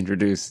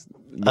introduced?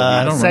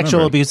 don't Sexual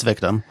remember. abuse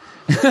victim.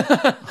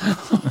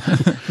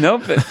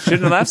 Nope,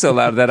 shouldn't have laughed so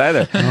loud at that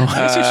either. I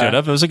guess you should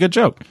have. It was a good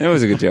joke. It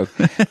was a good joke.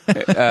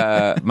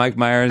 Mike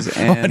Myers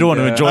and I don't want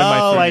to enjoy my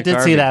Oh, food. I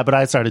did see that, but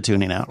I started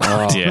tuning out.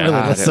 Yeah. Really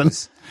God,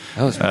 listen.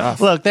 that was rough.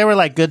 Look, they were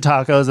like good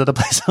tacos at the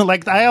place.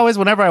 Like I always,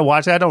 whenever I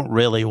watch it, I don't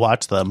really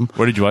watch them.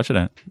 Where did you watch it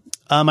at?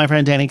 My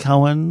friend Danny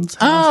Cohen's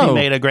house. Oh. He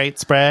made a great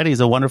spread. He's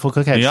a wonderful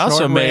cook. Had He also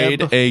short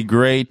made rib. a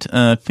great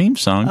theme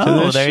song to Oh,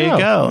 this there show.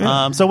 you go.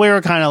 Yeah. So we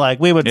were kind of like,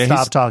 we would Yeah, stop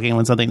he's- talking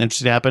when something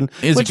interesting happened,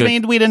 He's a which good-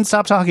 means we didn't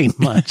stop talking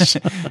much.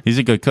 He's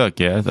a good cook,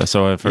 yeah. That's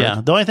all I've heard.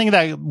 Yeah. The only thing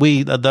that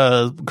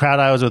the crowd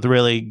I was with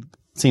really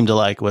seemed to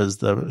like was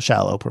the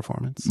Shallow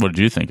performance. What did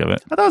you think of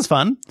it? I thought it was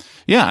fun.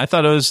 Yeah, I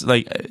thought it was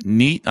like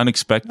neat,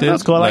 unexpected. That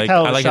was cool. I like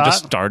how it was it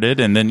just shot. started,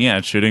 and then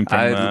shooting from.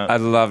 I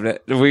loved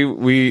it.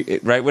 We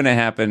right when it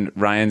happened,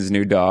 Ryan's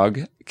new dog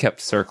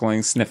kept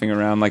circling, sniffing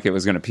around like it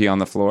was going to pee on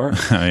the floor.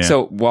 yeah.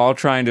 So while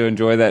trying to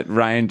enjoy that,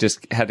 Ryan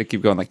just had to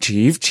keep going like,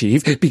 Chief,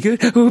 be good,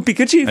 oh, be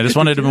good, Chief. I just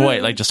wanted him to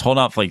wait, like just hold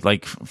off, like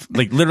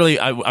literally.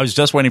 I was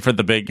just waiting for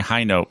the big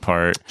high note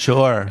part,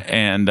 Sure.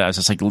 and I was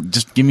just like,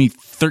 just give me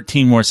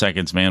 13 more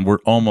seconds, man. We're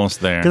almost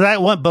there.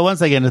 But once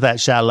they get into that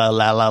shallow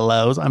la la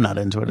lows, I'm not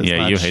into it as much.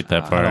 Yeah, you hate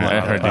that part. don't like I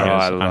that heard part. you Oh, I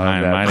guys love on High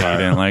and that Mighty. part. You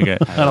didn't like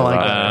it. I don't like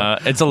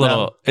that. It's a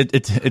little. It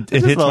hits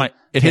little my.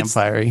 It hits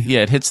campfire-y.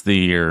 Yeah, it hits the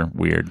ear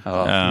weird.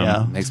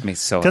 Yeah. Makes me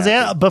so Because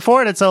happy.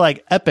 before it's so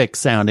like epic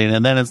sounding,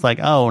 and then it's like,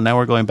 oh, now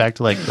we're going back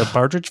to like the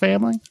Partridge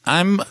Family.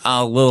 I'm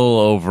a little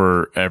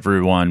over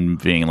everyone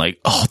being like,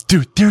 "Oh,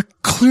 dude, they're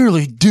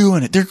clearly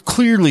doing it. They're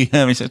clearly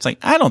having." It's like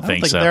I don't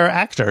think Like so. they're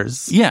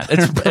actors. Yeah, it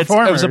was a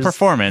performers.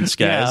 performance,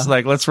 guys. Yeah.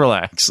 Like, let's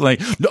relax.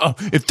 Like, no,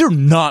 if they're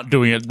not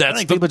doing it, I that's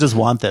think the. people just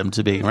want them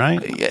to be,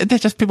 right? Yeah, they're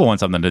just people want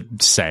something to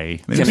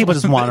say. They People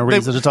just want a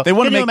reason to talk. They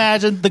want Can to you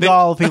imagine the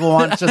gall people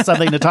want just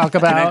something to talk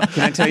about?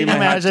 Can I tell you my hot-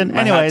 imagine?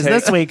 my hot Anyways, take?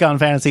 this week on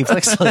Fantasy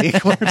Flicks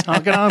League, we're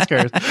talking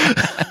Oscars.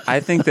 I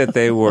think that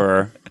they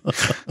were.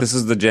 This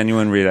is the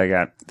genuine read I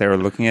got. They were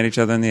looking at each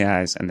other in the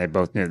eyes, and they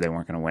both knew they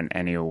weren't going to win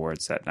any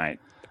awards that night,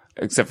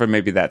 except for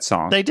maybe that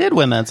song. They did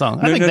win that song.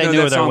 I think they knew that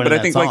they were song, winning but I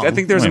that think song. I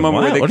think there was a Wait,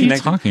 moment where what? they What are you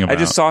connected. talking I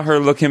just about? saw her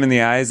look him in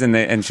the eyes,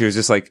 and she was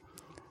just like,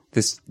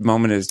 "This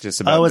moment is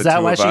just about." Oh, is the that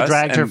two why of she us,"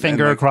 dragged her and,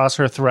 finger like, across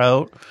her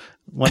throat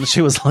when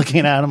she was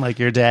looking at him like,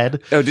 you're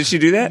dead? Oh, did she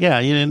do that? Yeah,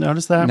 you didn't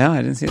notice that? No,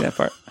 I didn't see that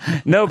part.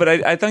 No, but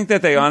I think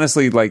that they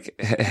honestly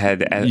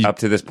had up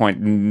to this point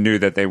knew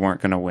that they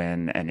weren't going to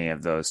win any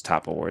of those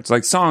top awards.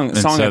 Like song, And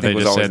I so think they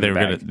was just always said they in were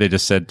the gonna.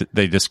 bag.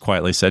 They just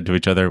quietly said to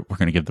each other, "We're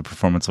going to give the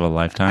performance of a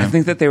lifetime." I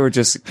think that they were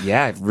just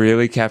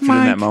really captured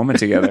in that moment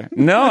together.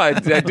 No, I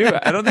do.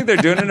 I don't think they're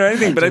doing it or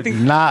anything, but I think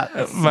Not.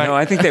 No,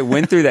 I think they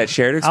went through that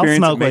shared experience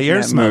smoke of what making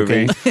you're that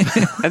movie.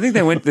 smoking. I think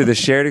they went through the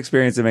shared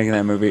experience of making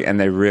that movie, and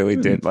they really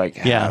did like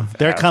Yeah,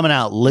 they're coming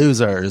out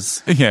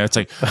losers. Yeah, it's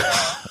like,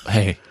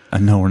 hey, I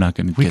know we're not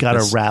going to. We got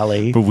to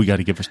rally, but we got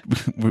to give.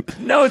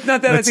 No, it's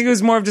not that. I think it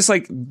was more of just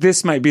like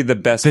this might be the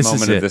best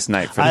moment of this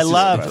night. For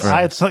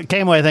I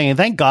came away thinking,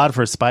 thank God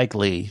for Spike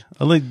Lee,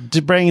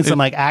 bringing some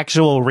like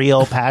actual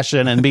real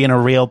passion and being a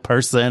real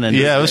person and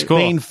it was cool,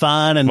 being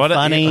fun and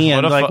funny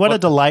and what a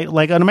delight,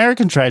 like an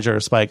American treasure.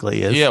 Spike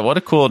Lee is. Yeah, what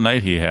a cool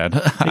night he had.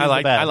 I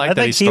like I that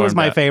think he was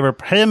my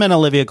favorite. Him and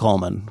Olivia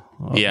Colman.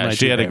 Yeah,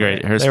 she had a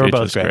great. Her speech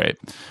was great.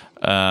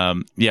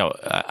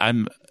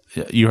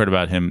 You heard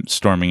about him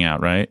storming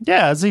out, right?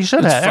 Yeah, as he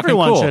should have.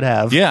 Everyone should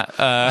have. Yeah.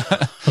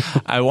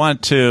 I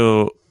wanted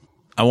to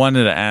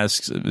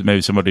ask maybe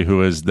somebody who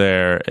was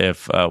there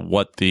if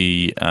what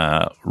the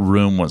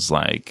room was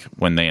like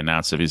when they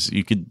announced it.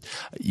 Because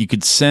you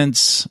could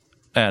sense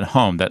at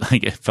home that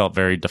like it felt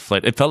very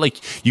deflated. It felt like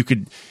you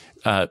could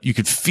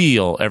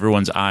feel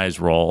everyone's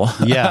eyes roll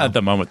at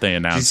the moment they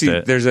announced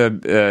it. There's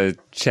a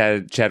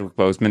Chadwick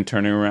Boseman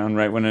turning around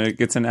right when it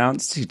gets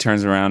announced. He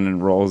turns around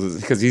and rolls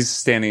because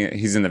he's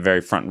in the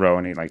very front row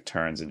and he like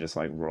turns and just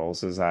like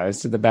rolls his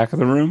eyes to the back of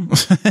the room.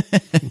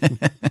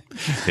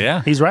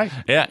 Yeah, he's right.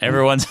 Yeah,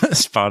 everyone's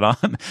spot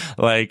on.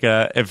 Like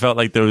it felt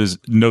like there was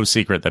no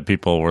secret that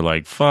people were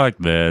like, "Fuck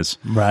this."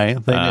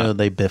 Right? They knew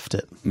they biffed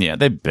it. Yeah,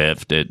 they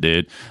biffed it,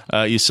 dude.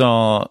 You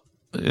saw.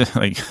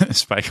 Like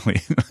Spike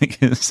Lee, like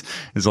his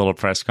little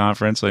press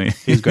conference. Like,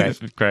 he's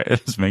great.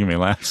 It was making me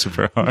laugh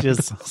super hard.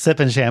 Just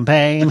sipping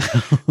champagne.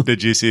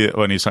 Did you see it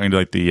when he's talking to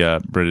like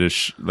the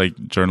British like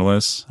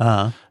journalists?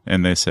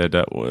 And they said,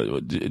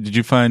 "Did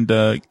you find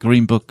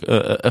Green Book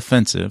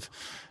offensive?"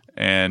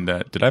 And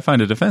did I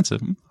find it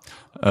offensive?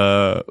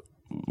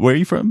 Where are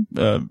you from?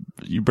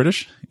 You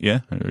British? Yeah.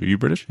 Are you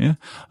British? Yeah.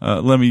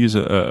 Let me use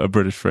a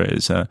British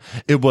phrase.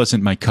 It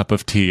wasn't my cup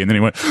of tea. And then he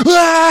went,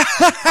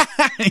 ah!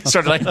 He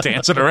started like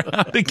dancing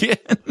around again.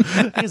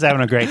 He's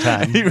having a great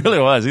time. He really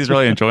was. He's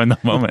really enjoying the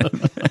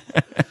moment.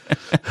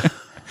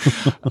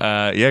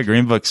 Yeah,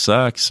 Green Book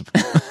sucks.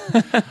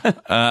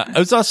 It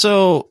was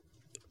also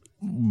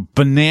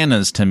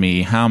bananas to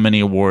me how many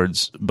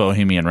awards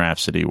Bohemian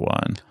Rhapsody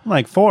won.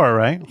 Like 4,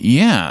 right?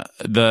 Yeah,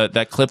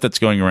 that clip that's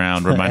going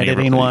around reminding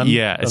editing one.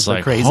 Yeah, it's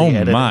like crazy oh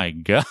editing. My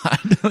god.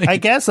 Like, I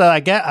guess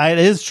it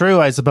is true.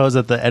 I suppose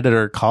that the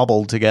editor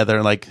cobbled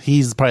together. Like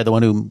he's probably the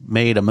one who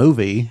made a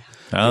movie.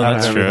 Oh,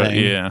 that's true.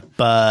 Yeah,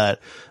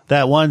 but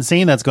that one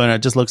scene that's going on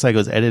just looks like it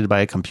was edited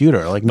by a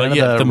computer. Like none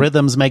of the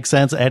rhythms make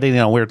sense. Editing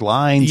on weird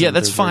lines. Yeah,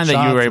 that's fine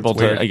that you were able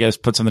to, I guess,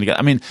 put something together.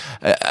 I mean.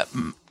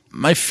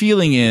 My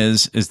feeling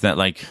is that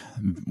like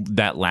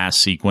that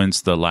last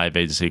sequence, the Live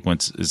Aid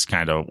sequence, is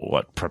kind of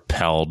what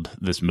propelled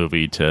this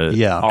movie to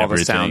all everything.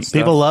 the sound stuff.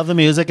 People love the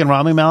music, and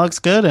Rami Malek's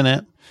good in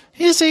it.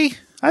 Is he?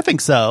 I think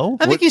so.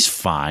 I think he's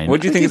fine.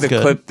 What do you think of the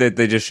good. clip that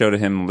they just showed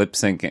of him lip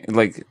syncing?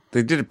 Like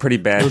they did a pretty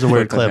bad. It was a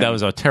weird clip. That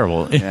was a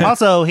terrible. Yeah.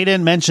 Also, he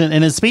didn't mention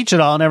in his speech at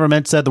all. Never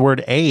said the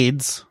word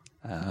AIDS.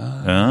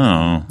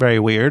 Oh, very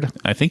weird.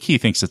 I think he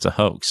thinks it's a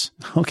hoax.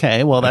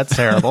 Okay, well that's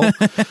terrible.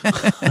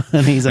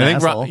 And he's an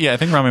asshole. I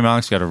think Rami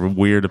Malek's got a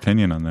weird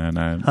opinion on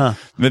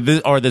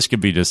that. Or this could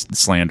be just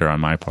slander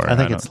on my part. I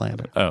think it's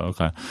slander. Oh,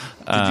 okay.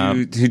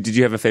 Did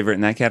you have a favorite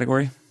in that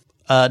category?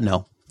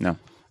 No.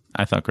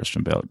 I thought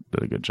Christian Bale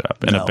did a good job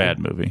in a bad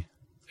movie.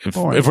 If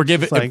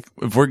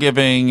we're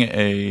giving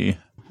a,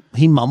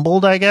 he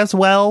mumbled, I guess.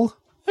 Well.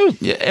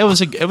 It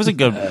was a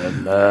good.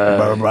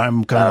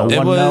 I'm kind of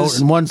one note.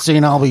 In one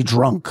scene, I'll be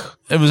drunk.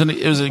 It was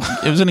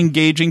an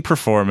engaging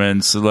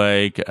performance.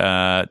 Like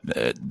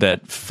that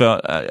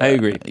felt. I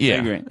agree. Yeah, I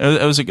agree.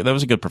 That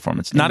was a good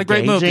performance. Not a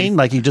great movie.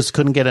 Like you just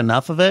couldn't get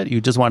enough of it.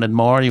 You just wanted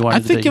more. You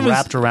wanted to be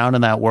wrapped around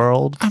in that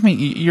world. I mean,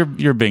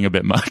 you're being a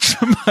bit much.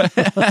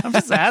 I'm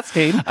just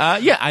asking.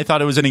 Yeah, I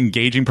thought it was an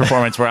engaging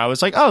performance where I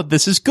was like, oh,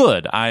 this is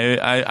good.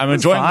 I'm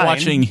enjoying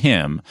watching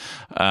him.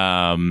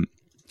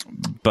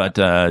 But.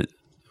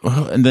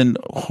 And then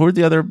who are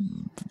the other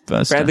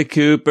best? Bradley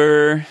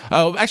Cooper.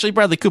 Oh, actually,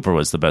 Bradley Cooper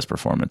was the best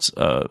performance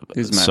so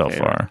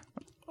far.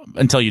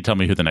 Until you tell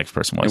me who the next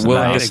person was.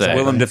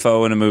 Willem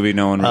Dafoe in a movie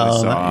no one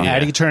really saw.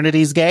 At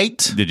Eternity's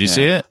Gate. Did you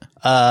see it?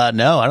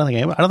 No, I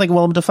don't think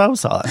Willem Dafoe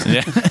saw it.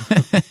 Yeah,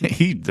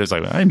 there's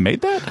like I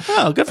made that.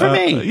 Oh, good for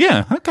me.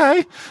 Yeah,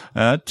 okay.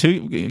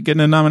 Getting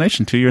a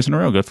nomination 2 years in a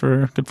row. Good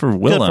for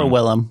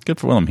Willem. Good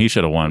for Willem. He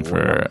should have won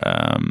for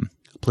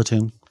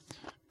Platoon.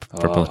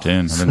 For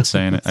Platoon, I've been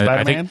saying it.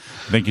 I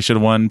think he should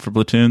have won for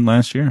Platoon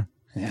last year.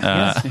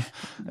 Yeah.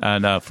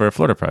 And for a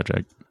Florida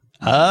Project.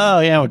 Oh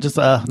yeah, we're just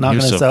knocking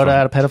a soda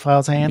out of a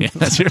pedophile's hand. Yeah,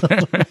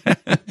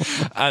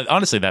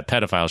 honestly, that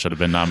pedophile should have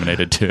been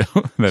nominated too.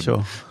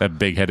 That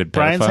big-headed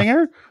pedophile. Bryan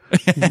Singer.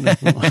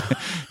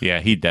 Yeah,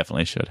 he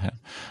definitely should have.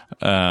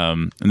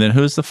 And then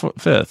who's the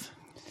fifth?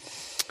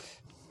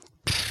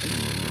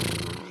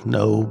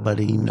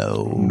 Nobody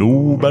knows.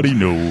 Nobody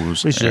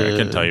knows. We Here, I can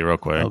should. tell you real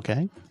quick.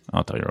 Okay.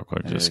 I'll tell you real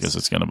quick, just because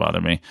it's going to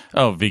bother me.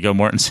 Oh, Viggo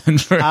Mortensen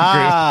for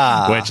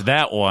which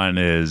that one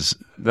is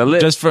The lip.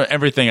 just for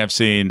everything I've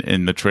seen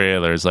in the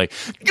trailers. Like,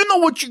 you know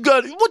what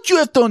what you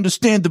have to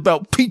understand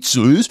about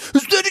pizza is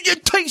that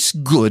it tastes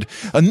good.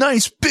 A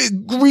nice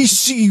big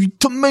greasy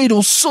tomato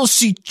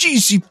saucy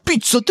cheesy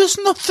pizza. There's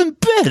nothing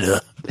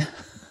better.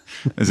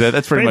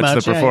 That's pretty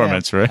much the yeah,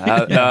 performance, right?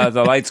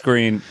 The light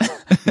screen.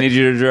 Need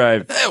you to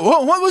drive. Hey,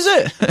 what was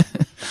it?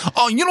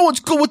 Oh, you know what's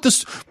good with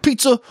this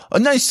pizza? A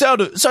nice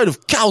side of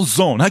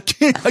calzone. I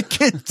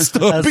can't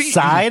stop A eating.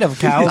 side of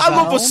calzone? I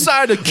love a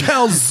side of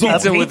calzone. A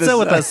pizza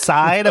with a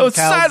side of A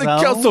side of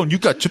calzone? calzone. You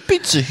got your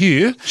pizza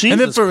here, and then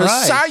Jesus for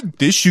Christ. a side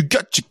dish, you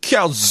got your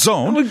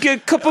calzone. We'll get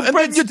a couple And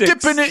then you're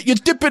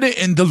breadsticks. dipping it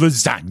in the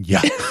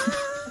lasagna.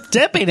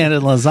 Dipping it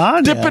in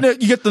lasagna. Dipping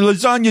it, you get the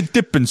lasagna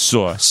dipping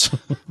sauce.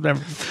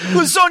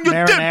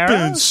 Lasagna Marinara?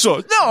 dipping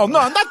sauce. No,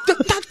 not the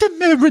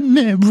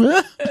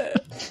marinara.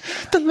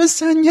 The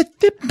lasagna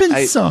dipping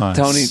Hey, sauce.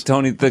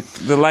 Tony,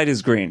 the light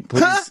is green.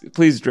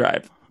 Please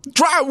drive.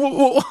 Try.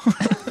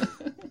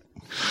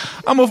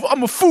 I'm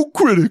a food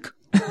critic.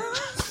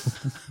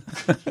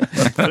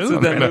 That's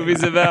what that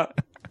movie's about.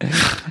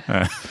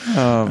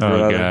 Oh,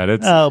 brother. Oh God,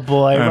 it's. Oh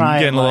boy, I'm Ryan.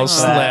 getting a little likes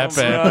slap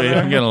that. happy.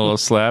 I'm getting a little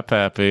slap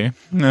happy.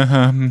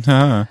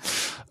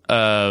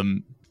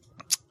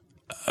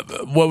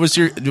 What was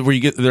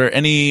there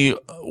any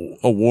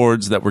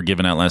awards that were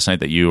given out last night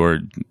that you were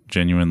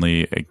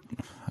genuinely,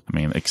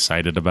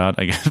 excited about?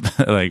 I guess,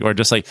 or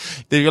just like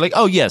you're like,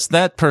 oh yes,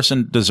 that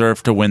person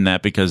deserved to win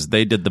that because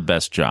they did the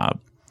best job.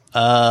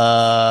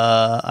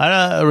 Regina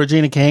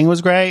King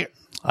was great.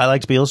 I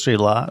liked Beale Street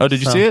a lot. Oh,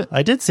 did you see it?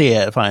 I did see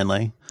it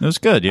finally. It was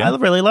good. Yeah, I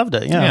really loved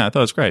it. Yeah. yeah, I thought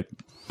it was great.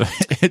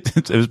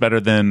 It was better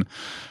than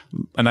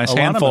a nice A lot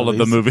of handful of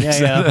the movies movies.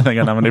 Yeah, yeah. that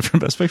got nominated for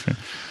Best Picture.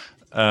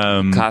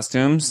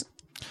 Costumes.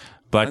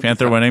 Black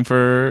Panther winning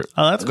for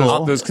Oh, that's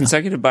cool. Those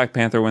consecutive Black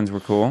Panther wins were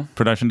cool.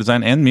 production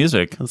design and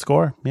music. The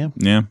score. Yeah.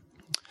 Yeah.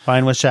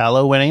 Fine with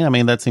Shallow winning. I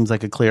mean, that seems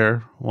like a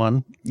clear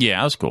one. Yeah,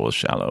 I was cool with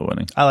Shallow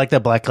winning. I like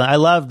that I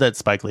love that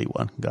Spike Lee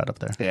one got up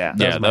there. Yeah.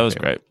 That was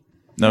great.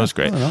 That was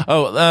great.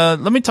 Oh,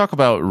 let me talk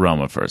about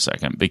Roma for a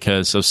second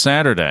because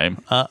Saturday,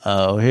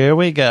 Uh-oh, here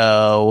we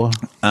go.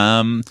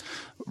 Roma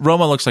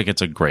looks like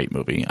it's a great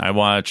movie. I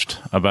watched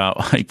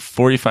about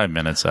 45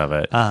 minutes of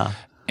it,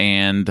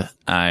 and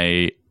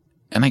I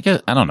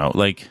guess I don't know.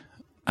 Like,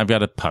 I've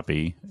got a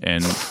puppy,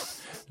 and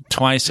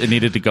twice it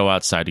needed to go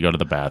outside to go to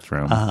the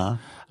bathroom.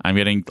 I'm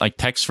getting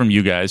texts from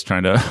you guys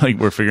trying to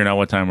we're figuring out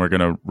what time we're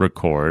going to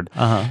record,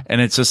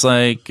 and it's just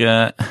I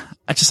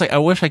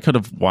wish I could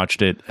have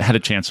had a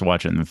chance to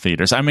watch it in the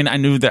theaters. I mean, I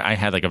knew that I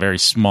had a very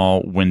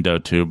small window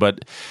too,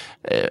 but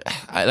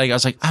I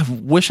was like, I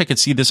wish I could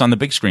see this on the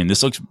big screen.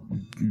 This looks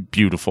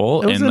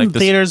beautiful. It was and in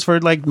theaters for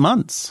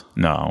months.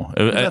 No,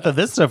 It was at the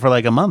Vista for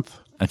a month.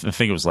 I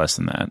think it was less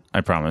than that.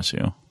 I promise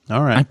you.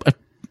 All right.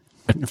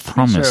 I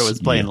promise. Sure, it was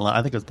playing you. a lot.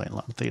 I think it was playing a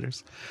lot in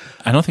theaters.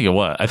 I don't think it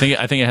was. I think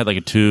it had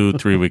a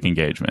 2-3 week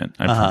engagement.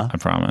 I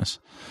promise.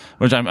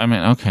 Which I mean,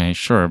 okay,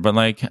 sure, but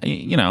give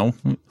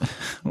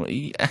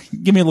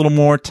me a little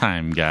more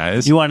time,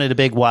 guys. You wanted a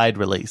big wide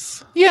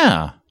release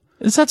Yeah,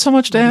 is that so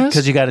much to ask?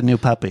 because you got a new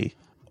puppy.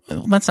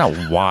 Well, that's not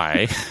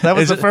why. That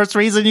was Is the it- first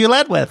reason you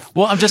led with.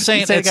 Well, I'm just saying.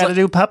 You said you it's got a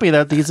new puppy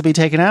that needs to be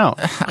taken out.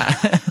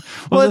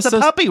 Well, it's this a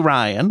is- puppy,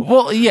 Ryan.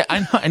 Well, yeah,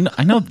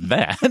 I know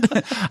that.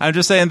 I'm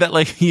just saying that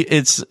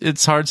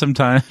it's hard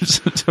sometimes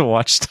to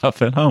watch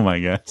stuff at home, I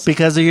guess.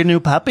 Because of your new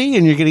puppy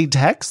and you're getting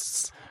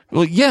texts?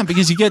 Well, yeah,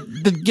 because you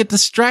get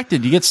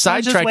distracted, you get Just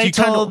sidetracked. wait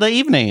You till the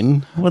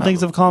evening when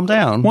things have calmed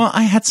down. well,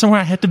 I had somewhere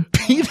I had to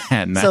be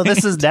that night. So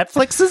this is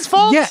Netflix's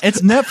fault? yeah,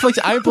 it's Netflix.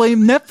 I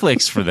blame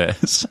Netflix for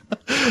this.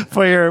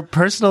 For your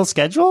personal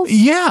schedules?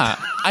 Yeah,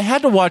 I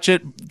had to watch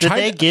it. Did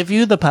they give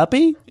you the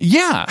puppy?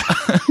 Yeah.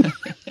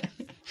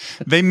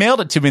 They mailed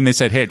it to me and they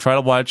said, hey, try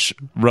to watch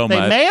Roma.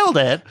 They mailed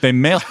it. They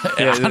mailed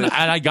and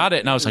I got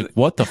it and I was like,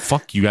 what the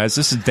fuck, you guys?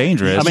 This is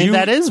dangerous. I mean,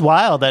 that is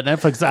wild that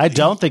Netflix, I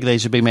don't think they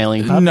should be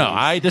mailing puppies. No,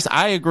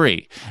 I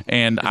agree.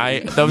 And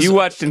that was You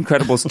watched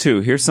Incredibles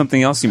 2. Here's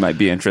something else you might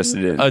be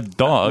interested in. a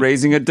dog.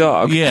 Raising a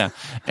dog. Yeah.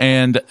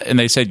 And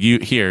they said,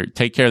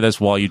 take care of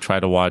this while you try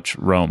to watch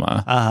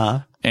Roma. Uh-huh.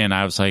 And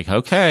I was like,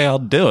 okay, I'll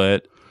do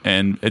it.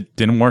 And it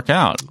didn't work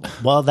out.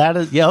 Well, that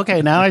is, yeah,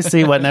 okay, now I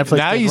see what Netflix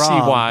Now did you see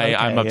wrong. why Okay,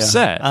 I'm yeah.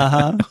 upset.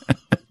 Uh-huh.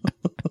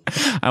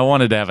 I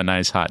wanted to have a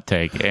nice hot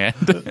take, and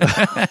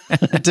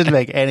It didn't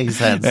make any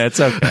sense. it's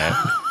okay.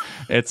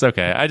 It's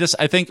okay. I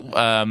think,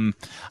 I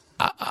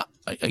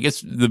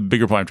guess the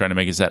bigger point I'm trying to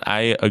make is that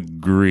I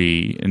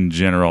agree in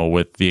general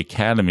with the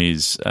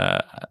Academy's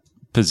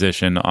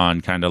position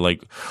on kind of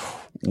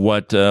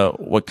what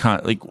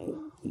kind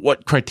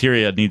what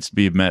criteria needs to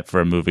be met for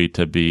a movie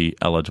to be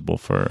eligible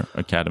for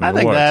Academy Awards?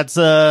 I think that's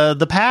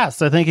the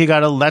past. I think you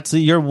got to.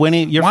 You're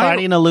winning. You're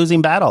fighting a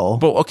losing battle.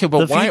 But okay,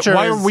 but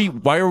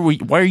why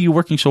are you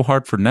working so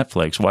hard for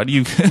Netflix? Why do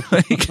you?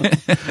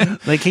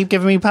 They keep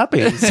giving me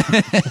puppies.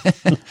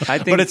 I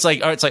think, but it's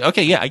like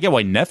okay, yeah, I get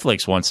why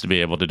Netflix wants to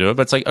be able to do it,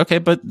 but it's like okay,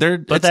 but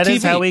that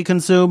is how we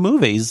consume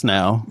movies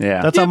now.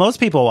 Yeah, that's how most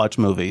people watch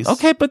movies.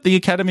 Okay, but the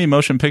Academy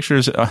Motion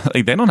Pictures,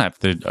 like they don't have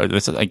to.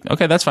 It's like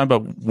okay, that's fine,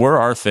 but we're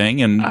our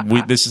thing, and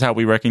this is how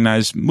we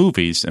recognize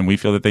movies, and we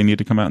feel that they need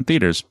to come out in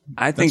theaters.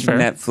 I think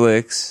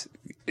Netflix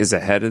is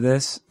ahead of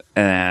this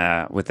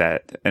with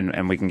that,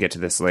 and we can get to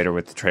this later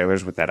with the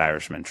trailers, with that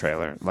Irishman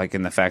trailer, like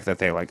in the fact that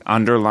they like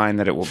underline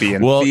that it will be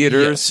in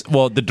theaters. Yes.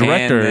 Well, the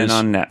director and then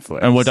on Netflix.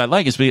 And what I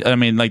like is,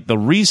 like the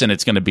reason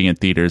it's going to be in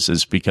theaters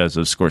is because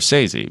of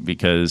Scorsese,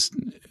 because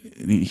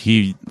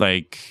he's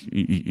like,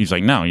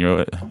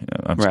 no,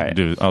 I'll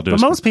do. But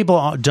most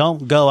people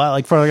don't go out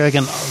like for like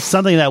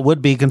something that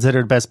would be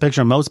considered Best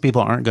Picture. Most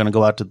people aren't going to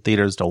go out to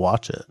theaters to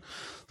watch it.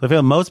 So I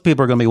feel most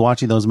people are going to be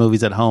watching those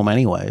movies at home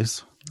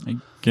anyways.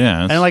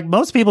 Yeah, and like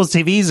most people's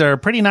TVs are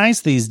pretty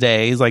nice these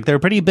days. Like they're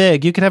pretty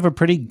big. You could have a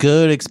pretty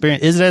good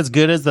experience. Is it as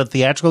good as the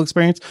theatrical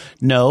experience?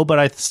 No, but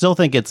I still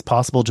think it's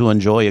possible to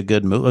enjoy a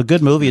good movie. A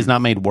good movie is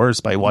not made worse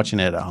by watching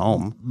it at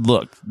home.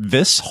 Look,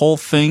 this whole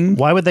thing.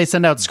 Why would they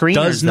send out screeners?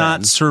 Does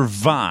not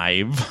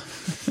survive.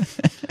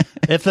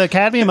 If the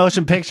Academy of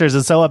Motion Pictures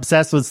is so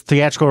obsessed with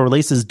theatrical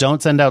releases,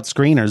 don't send out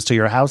screeners to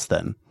your house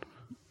then.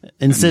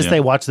 Insist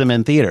they watch them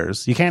in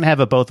theaters. You can't have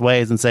it both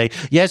ways and say,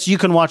 yes, you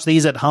can watch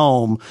these at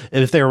home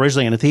if they're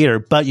originally in a theater,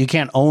 but you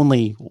can't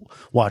only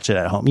watch it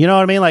at home. You know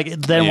what I mean? Like,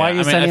 then why are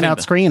you sending out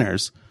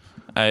screeners?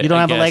 You don't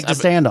have a leg to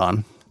stand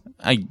on.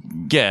 I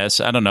guess.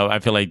 I don't know. I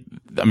feel like,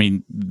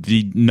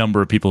 the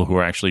number of people who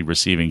are actually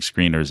receiving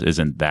screeners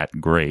isn't that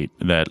great.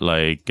 That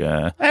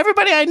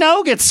everybody I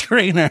know gets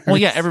screeners. Well,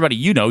 yeah, everybody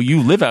you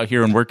live out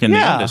here and work in the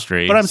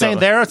industry. But I'm saying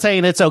they're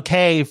saying it's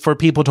okay for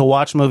people to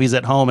watch movies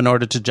at home in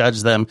order to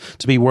judge them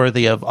to be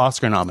worthy of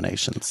Oscar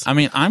nominations.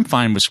 I'm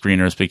fine with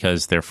screeners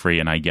because they're free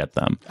and I get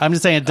them. I'm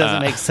just saying it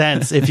doesn't make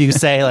sense if you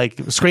say like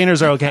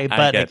screeners are okay,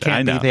 but it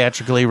can't be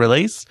theatrically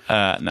released.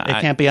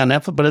 It can't be on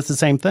Netflix, but it's the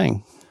same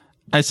thing.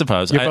 I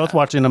suppose. You're both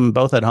watching them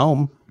both at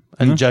home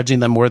and judging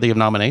them worthy of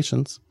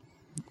nominations.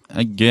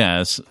 I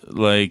guess.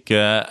 I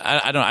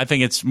don't know. I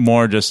think it's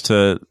more just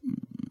I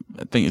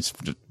think it's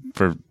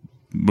for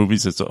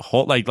movies as a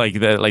whole. Like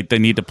they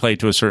need to play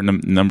to a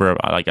certain number of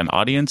an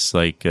audience.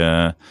 I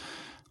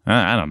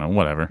don't know.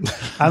 Whatever.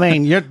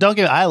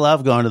 I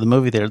love going to the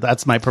movie theater.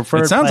 That's my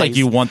preferred. It sounds like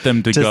you want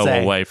them to go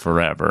say, away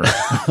forever.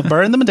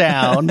 Burn them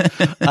down.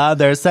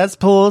 There's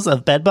cesspools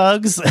of bed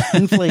bugs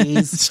and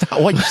fleas.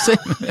 Stop what you're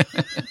saying.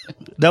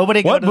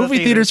 Nobody. What movie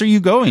theaters are you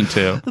going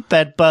to?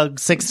 Bedbug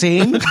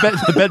 16.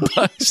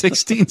 Bedbug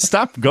 16.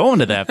 Stop going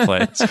to that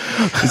place.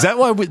 Is that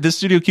why this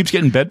studio keeps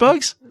getting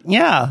bedbugs?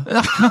 Yeah.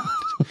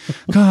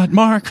 God,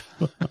 Mark.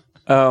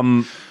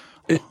 In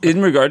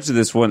regards to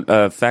this one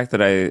fact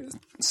that I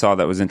saw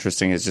that was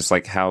interesting is just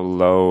like how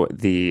low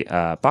the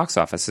box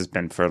office has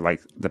been for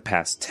like the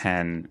past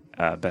 10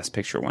 Best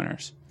Picture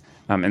winners.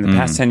 In the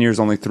past 10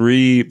 years, only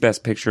 3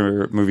 Best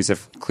Picture movies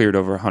have cleared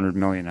over 100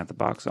 million at the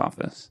box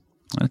office.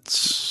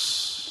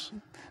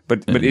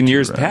 But in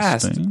years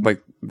past,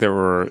 like there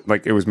were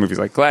it was movies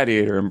like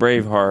Gladiator and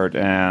Braveheart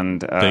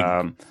and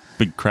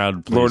big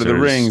crowd pleasers. Lord of the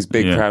Rings,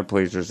 big crowd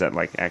pleasers that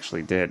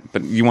actually did.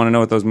 But you want to know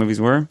what those movies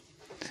were?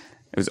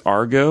 It was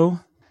Argo,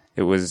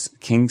 it was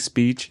King's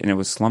Speech, and it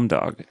was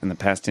Slumdog. In the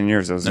past 10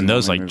 years, those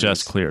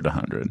just cleared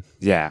 100.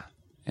 Yeah.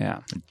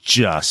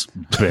 Just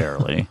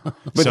barely.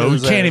 So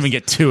we can't even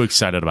get too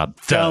excited about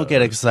those. Don't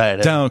get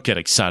excited. Don't get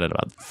excited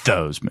about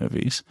those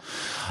movies.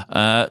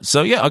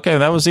 Okay,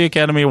 that was the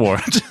Academy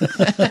Award.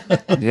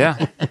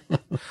 Yeah.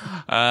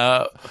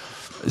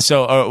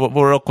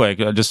 Real quick,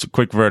 just a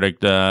quick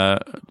verdict.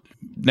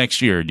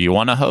 Next year, do you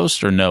want a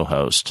host or no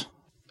host?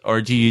 Or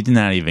do you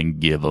not even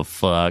give a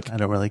fuck? I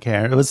don't really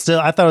care. It was still,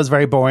 I thought it was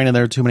very boring and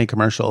there were too many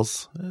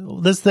commercials.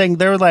 This thing,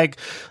 there were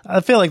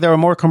I feel like there were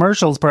more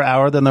commercials per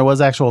hour than there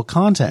was actual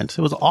content.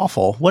 It was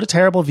awful. What a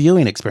terrible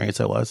viewing experience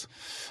it was.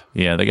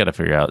 Yeah, they got to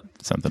figure out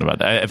something about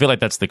that. I feel like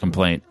that's the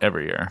complaint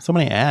every year. So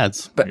many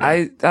ads. But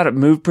I thought it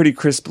moved pretty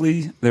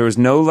crisply. There was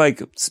no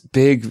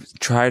big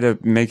try to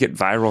make it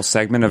viral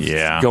segment of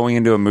going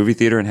into a movie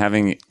theater and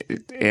having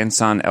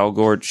Anson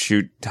Elgort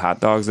shoot hot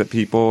dogs at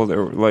people. They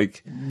were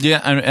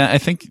I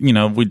think,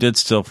 we did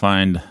still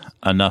find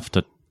enough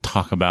to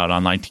talk about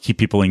online to keep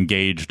people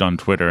engaged on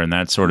Twitter and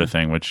that sort of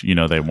thing, which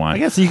they want. I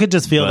guess you could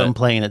just feel them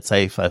playing it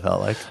safe. I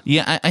felt like,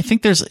 I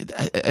think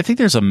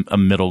there's a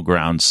middle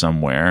ground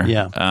somewhere.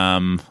 Yeah.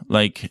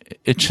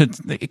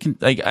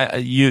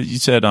 You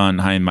said on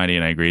High and Mighty,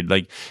 and I agreed.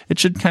 It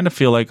should kind of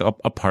feel like a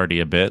party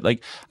a bit.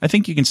 I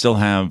think you can still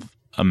have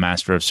a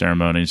Master of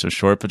Ceremonies or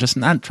short, but just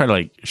not try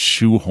to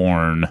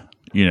shoehorn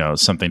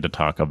something to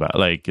talk about,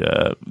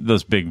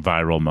 those big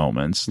viral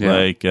moments.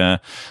 I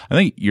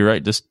think you're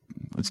right. Just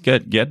let's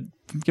get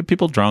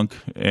people drunk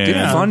and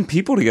get fun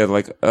people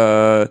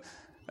together.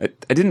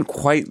 I didn't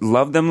quite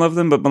love them,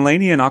 but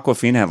Mulaney and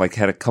Awkwafina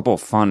had a couple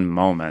of fun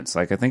moments.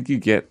 Like I think you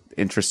get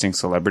interesting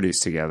celebrities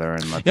together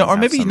and let them or have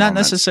maybe some not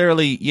moments.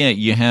 necessarily. Yeah,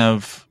 you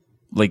have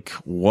like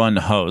one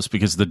host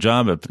because the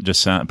job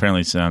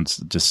apparently sounds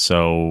just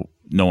so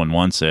no one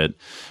wants it.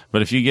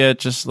 But if you get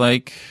just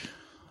like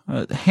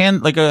a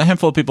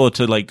handful of people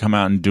to like come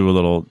out and do a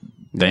little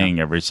thing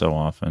every so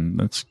often,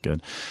 that's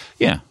good.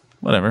 Yeah.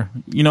 Whatever.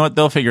 You know what?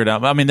 They'll figure it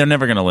out. I mean, they're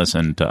never going to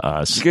listen to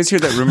us. Did you guys hear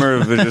that rumor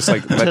of just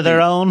like To their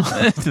own.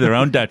 To their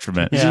own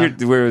detriment. Yeah. Did you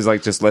hear where it was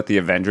like just let the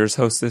Avengers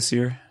host this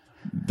year?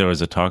 There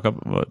was a talk of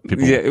what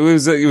people Yeah, it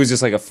was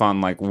just like a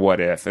fun like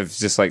what if it's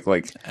just like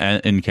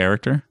in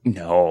character.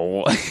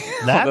 no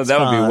That's that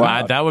would be fun.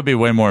 wild. That would be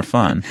way more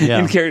fun. Yeah.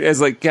 In character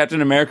as like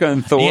Captain America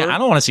and Thor. Yeah, I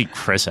don't want to see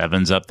Chris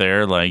Evans up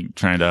there like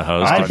trying to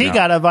host. He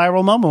got a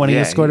viral moment when he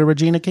Yeah, escorted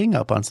Regina King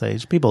up on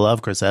stage. People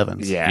love Chris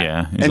Evans.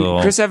 Yeah, he's a and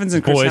little Chris Evans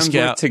and Chris Boy Hemsworth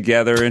Scout.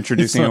 together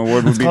introducing an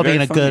award would It's be called very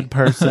being a funny. good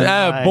person.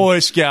 Right. Boy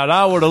Scout.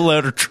 I would have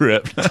let her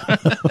trip.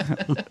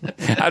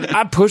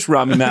 I pushed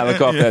Rami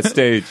Malek off that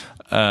stage.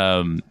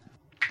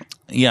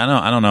 Yeah,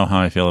 I don't know how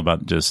I feel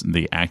about just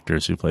the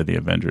actors who play the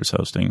Avengers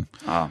hosting.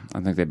 Oh, I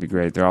think that'd be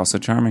great. They're all so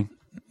charming.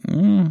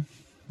 They're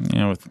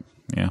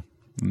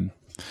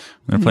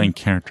playing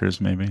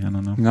characters. Maybe I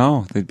don't know.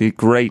 No, they'd be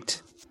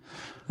great.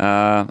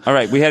 All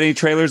right, we had any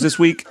trailers this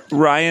week,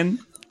 Ryan?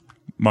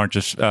 Mark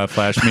just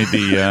flashed me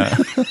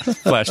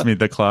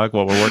the clock.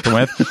 What we're working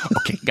with.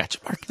 Okay, gotcha,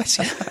 Mark. I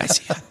see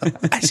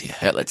it.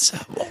 Here, let's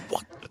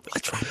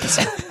wrap this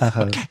up.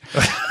 Okay.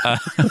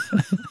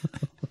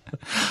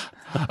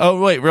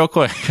 Oh wait, real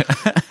quick.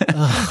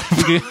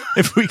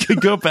 If we could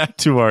go back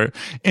to our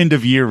end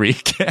of year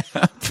recap.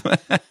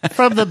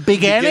 From the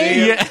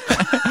beginning? Yeah.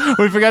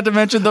 We forgot to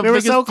mention the We were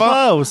biggest so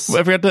close.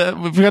 We forgot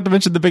to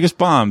mention the biggest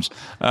bombs.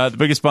 The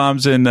biggest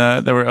bombs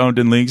that were owned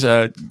in leagues.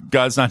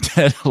 God's Not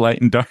Dead, Light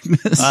and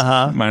Darkness.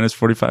 Minus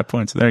 45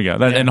 points. There you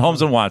go. And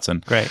Holmes and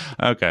Watson. Great.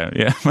 Okay.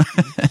 Yeah.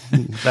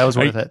 That was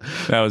worth it.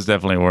 That was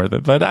definitely worth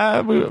it. But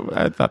I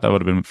thought that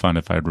would have been fun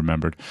if I'd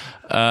remembered.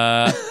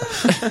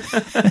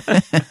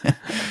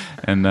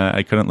 And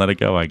I couldn't let it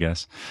go, I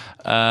guess.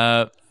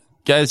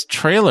 Guys,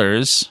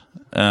 trailers.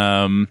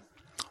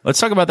 Let's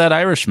talk about that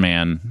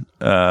Irishman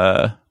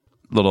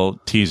little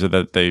teaser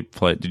that they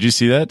played. Did you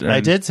see that? I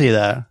did see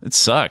that. It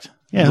sucked.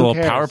 Yeah, It was a who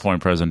little cares? PowerPoint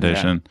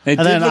presentation. It And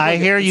did then look I like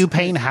hear it- you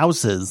paint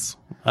houses.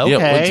 Yeah,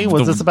 Okay. what's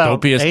Was the this about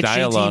dopiest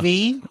dialogue?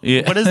 HGTV?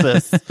 Yeah. What is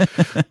this?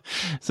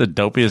 It's the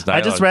dopiest dialogue.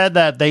 I just read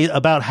that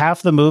about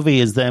half the movie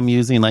is them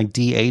using like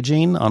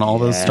de-aging on all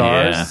those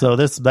stars. Yeah. So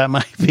that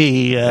might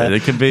be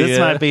it could be, this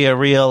might be a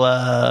real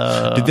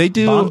Did they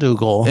do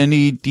Bondugal.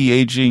 any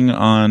de-aging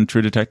on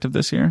True Detective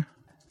this year?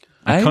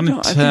 I couldn't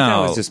think that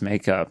tell. was just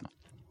makeup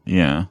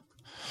Yeah.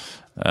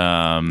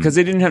 because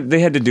they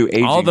had to do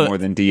aging All the- more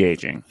than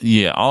de-aging.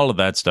 Yeah, all of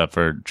that stuff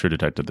for True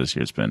Detective this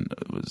year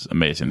was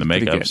amazing. The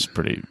pretty makeup's good.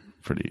 pretty.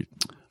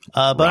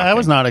 But I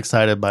was not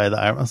excited by the.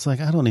 I was like,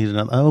 I don't need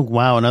another. Oh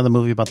wow, another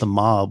movie about the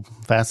mob.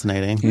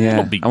 Fascinating, Yeah,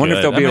 It'll be I wonder if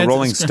good. there'll be I mean, a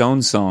Rolling it's-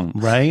 Stone song.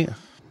 right?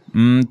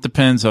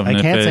 Depends on. I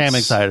if can't say I'm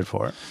it's- excited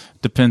for it.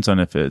 Depends on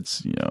if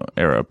it's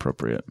era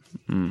appropriate.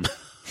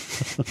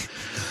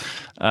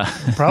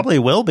 Probably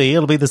will be.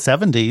 It'll be the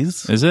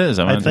 70s. Is it? Is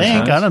that what I it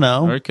think. is? I don't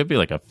know. Or it could be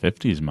like a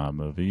 50s mob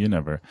movie. You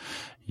never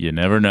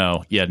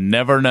know. You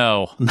never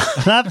know.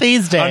 Not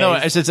these days. Oh no,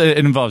 it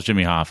involves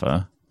Jimmy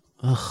Hoffa.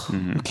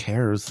 Who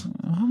cares?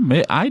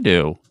 I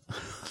do.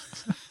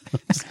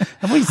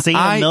 Have we seen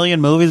I- a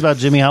million movies about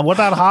Jimmy Hoffa? What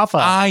about Hoffa?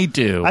 I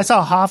do. I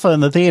saw Hoffa in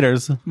the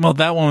theaters. Well,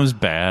 that one was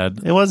bad.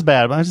 It was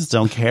bad, but I just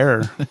don't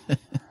care.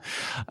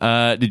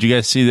 Did you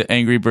guys see the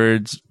Angry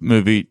Birds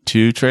movie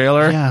 2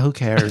 trailer? Yeah, who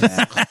cares?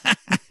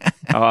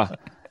 Oh,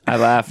 I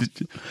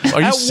laughed.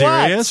 Are you At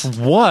serious?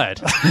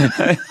 What?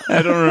 I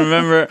don't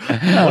remember.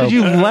 What did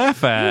you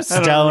laugh at?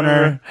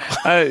 Stoner.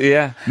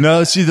 Yeah,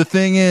 No, see, the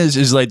thing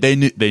is like they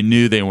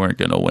knew they weren't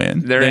going to win.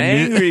 they're They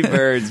knew- Angry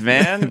Birds,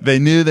 man. They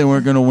knew they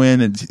weren't going to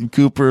win, and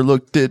Cooper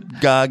looked at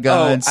Gaga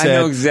Oh, and I said,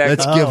 know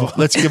exactly.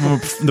 let's give him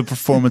the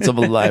performance of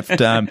a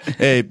lifetime.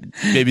 Hey,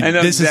 baby, I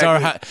know this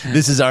exactly.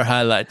 is our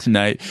highlight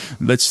tonight.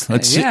 Let's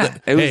Yeah,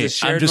 it was hey, a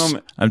shared I'm just,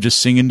 moment. I'm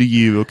just singing to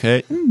you,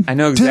 okay? I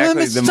know Tell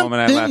me exactly the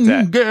moment I laughed something,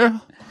 at.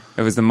 girl.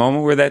 It was the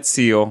moment where that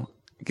seal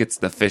gets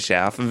the fish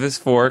off of his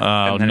fork. Oh,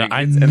 and then no, he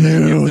I gets- and then he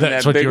knew gives him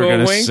that's that what big you were old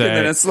gonna wink, say. and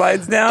then it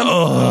slides down.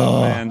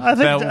 Oh, man. I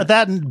think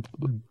that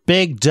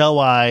big doe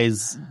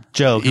eyes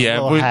joke is Yeah,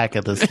 a little hack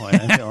at this point.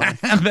 I feel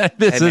like.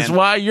 This Hey, is man.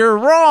 why you're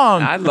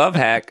wrong. I love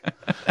Hack.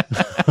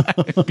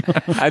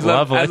 I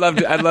Lovely.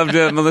 loved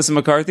Melissa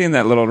McCarthy and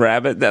that little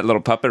rabbit, that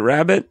little puppet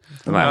rabbit.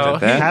 I laughed Oh,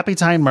 at that. Happy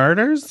Time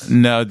Murders?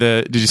 No,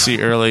 did you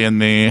see early in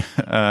the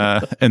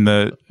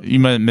you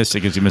might have missed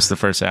it because you missed the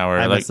first hour.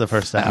 I missed the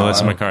first hour.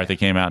 Melissa McCarthy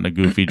came out in a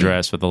goofy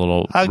dress with a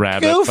little A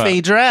rabbit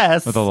goofy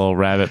dress. with a little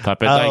rabbit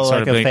puppet, Oh, sort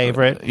like of a thing.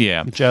 favorite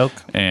yeah, joke.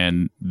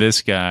 And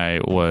this guy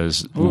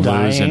was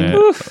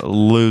Dying.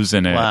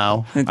 losing it.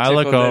 Wow. I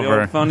look Tickled that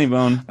over, old funny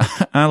bone.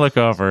 I look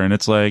over, and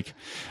it's like,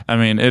 I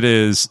mean,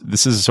 this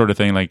is the sort of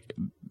thing like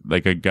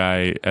a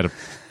guy at a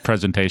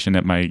presentation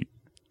at my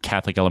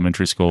Catholic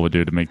elementary school would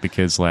do to make the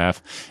kids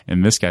laugh.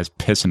 And this guy's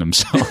pissing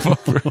himself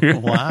over here.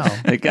 Wow.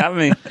 It got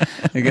me.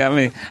 It got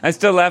me. I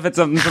still laugh at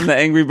something from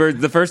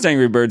the first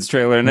Angry Birds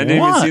trailer, and I didn't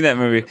even What? see that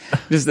movie.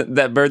 Just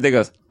that bird that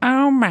goes,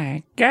 "Oh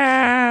my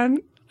god."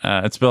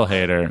 It's Bill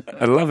Hader.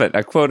 I love it.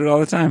 I quote it all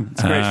the time.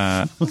 It's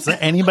great. Does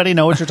anybody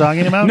know what you're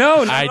talking about? no,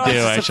 I do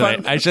it's just a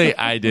fun- actually.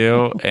 I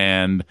do,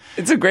 and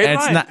It's a great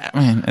it's line. not. I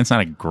mean, it's not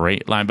a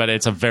great line, but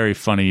it's a very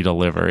funny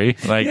delivery.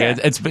 Like Yeah.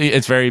 it's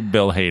very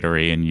Bill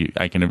Hadery, and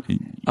I can.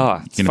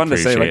 It's can fun to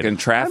say, like appreciate in it.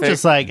 traffic. I'm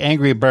just like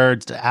Angry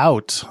Birds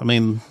out. I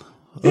mean,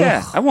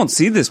 Yeah, I won't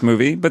see this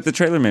movie, but the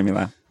trailer made me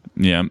laugh.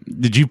 Yeah.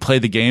 Did you play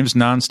the games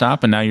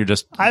nonstop, and now you're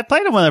just? I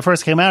played it when it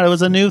first came out. It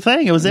was a new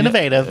thing. It was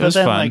innovative. it was but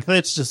then, fun. like,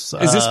 it's just.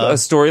 Is this a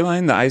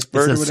storyline? The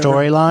iceberg? it's a or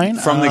whatever?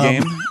 storyline from the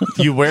game?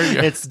 You wear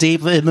your. It's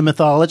deep in the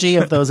mythology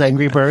of those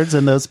Angry Birds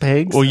and those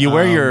pigs. Well, you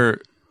wear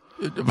your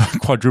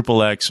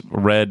quadruple X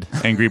red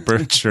Angry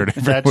Bird shirt.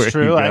 everywhere That's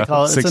true. you I go.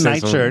 call it. It's a 6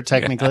 night days shirt,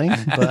 technically.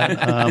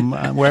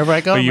 But wherever I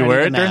go, But you I'm wear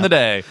ready it to during the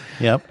nap. day.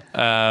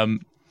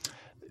 Yep.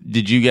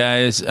 Did you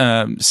guys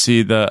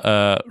see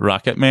the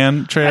Rocket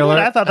Man trailer?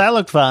 I thought that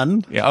looked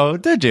fun. Yeah, oh,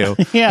 did you?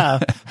 Yeah.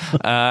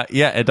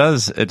 Yeah, it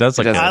does. It does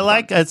look. does. I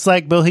like. It's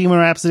like Bohemian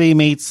Rhapsody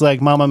meets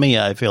like Mamma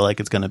Mia. I feel like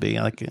it's going to be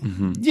like.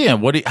 Yeah.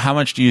 How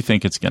much do you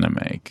think it's going to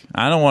make?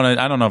 I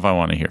don't know if I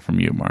want to hear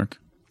from you, Mark,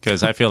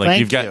 because I feel like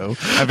Thank you've got. you.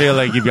 I feel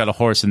like you've got a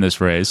horse in this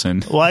race,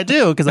 and Well, I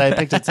do because I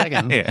picked it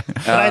second. yeah,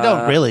 But I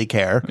don't really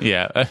care.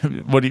 yeah.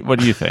 What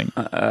do you think?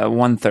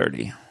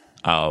 130.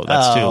 Oh,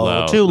 that's too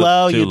low. Too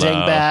low, you low.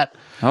 dingbat.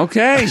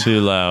 Okay.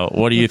 Too low.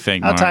 What do you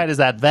think, How Mark? tight is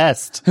that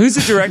vest? Who's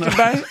it directed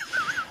by?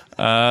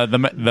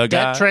 The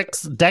guy.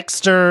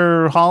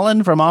 Dexter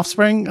Holland from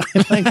Offspring.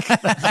 I think.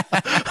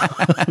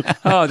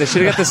 Oh, they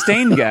should have got the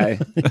Stain guy.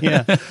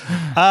 Yeah.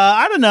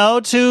 I don't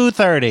know.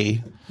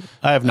 230.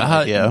 I have no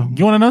idea.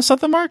 You want to know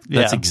something, Mark?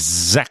 That's Yeah.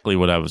 exactly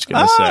what I was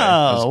going to say.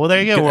 Oh, well,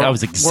 there you go. I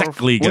was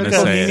exactly going to we're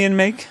say it. Bohemian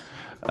make?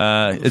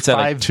 It's at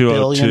like $5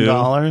 billion.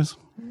 202.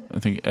 I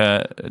think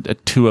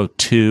at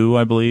 202,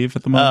 I believe,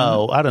 at the moment.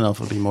 Oh, I don't know if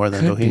it'll be more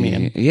than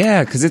Bohemian.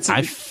 Yeah, because it's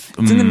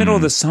in the middle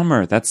of the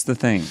summer. That's the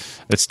thing.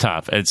 It's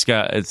tough. It's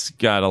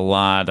got a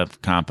lot of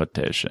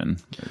competition.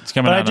 It's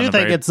coming But I out on do a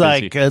think very it's busy-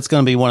 like it's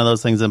going to be one of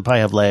those things that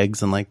probably have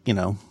legs and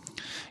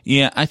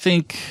Yeah, I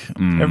think.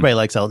 everybody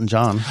likes Elton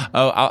John.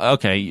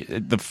 Okay.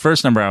 The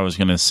first number I was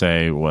going to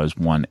say was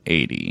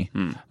 180,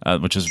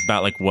 which is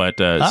about like what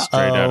Straight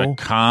Outta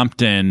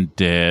Compton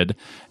did,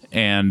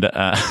 and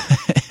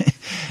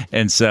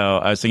and so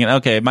I was thinking,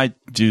 okay, it might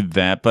do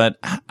that, but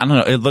I don't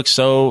know. It looks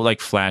so like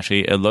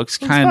flashy. It looks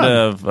kind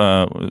of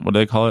what do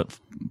they call it?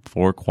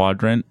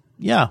 4-quadrant.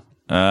 Yeah.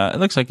 It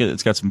looks like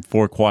it's got some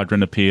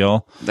 4-quadrant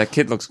appeal. That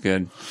kid looks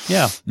good.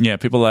 Yeah. Yeah,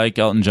 people like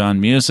Elton John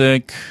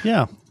music.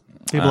 Yeah.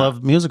 People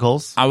love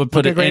musicals. I would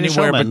put Look it at Greatest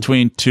anywhere Showman.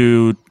 between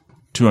 200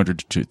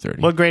 to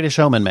 230. What Greatest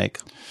Showman make?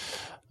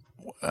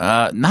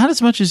 Not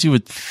as much as you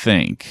would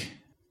think.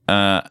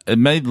 It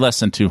made less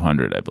than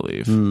 200, I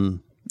believe.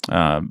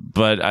 But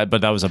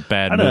that was a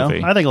bad I don't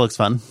movie. know. I think it looks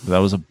fun, That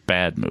was a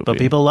bad movie. but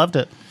people loved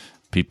it.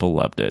 People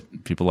loved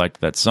it. People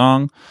liked that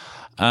song.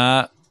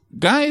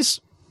 Guys,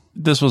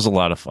 this was a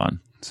lot of fun.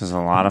 This is a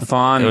lot of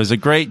fun. It was a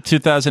great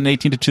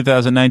 2018 to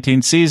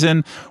 2019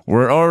 season.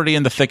 We're already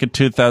in the thick of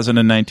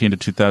 2019 to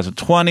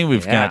 2020.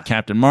 We've got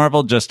Captain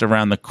Marvel just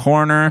around the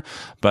corner,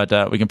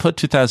 but we can put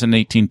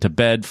 2018 to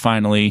bed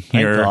finally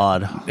here. Thank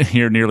God.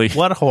 Here nearly.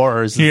 What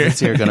horrors is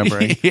this year going to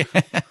bring?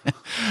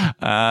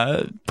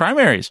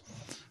 Primaries.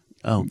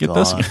 Oh, Get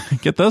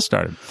God. those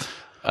started.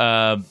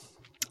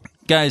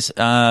 Guys,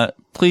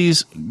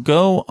 please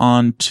go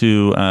on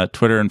to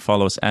Twitter and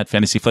follow us at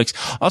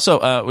FantasyFlix.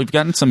 Also, we've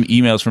gotten some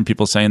emails from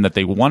people saying that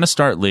they want to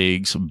start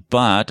leagues,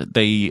 but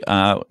they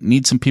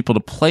need some people to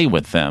play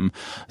with them.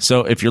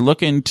 So if you're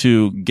looking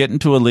to get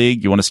into a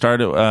league, you want to start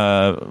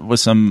with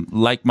some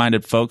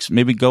like-minded folks,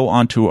 maybe go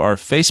onto our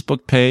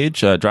Facebook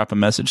page, drop a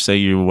message, say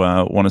you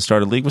want to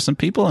start a league with some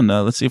people, and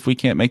let's see if we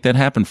can't make that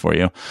happen for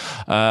you.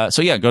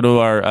 So yeah, go to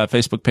our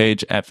Facebook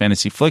page at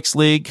Fantasy Flicks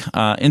League,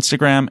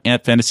 Instagram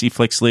at Fantasy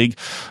Flicks League.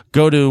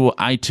 Go to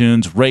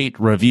iTunes, rate,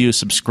 review,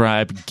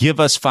 subscribe, give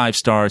us 5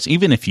 stars,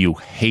 even if you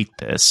hate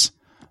this,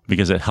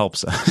 because it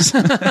helps us.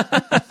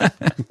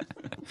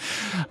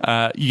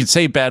 You can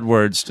say bad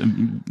words,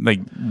 like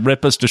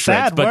rip us to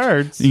shreds. Bad but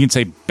words? You can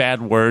say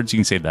bad words. You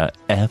can say the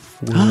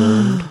F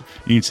word.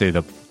 You can say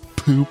the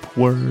poop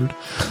word.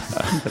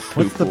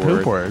 What's the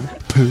poop word?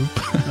 Poop.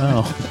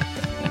 Oh.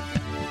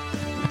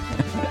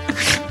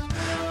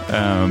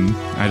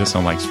 I just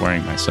don't like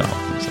swearing myself.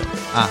 So.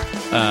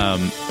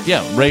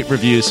 Yeah, rate,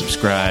 review,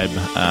 subscribe.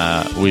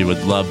 We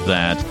would love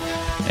that.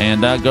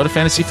 And go to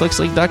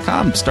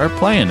fantasyflixleague.com. Start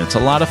playing. It's a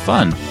lot of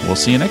fun. We'll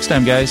see you next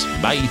time, guys.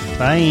 Bye.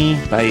 Bye.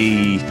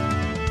 Bye.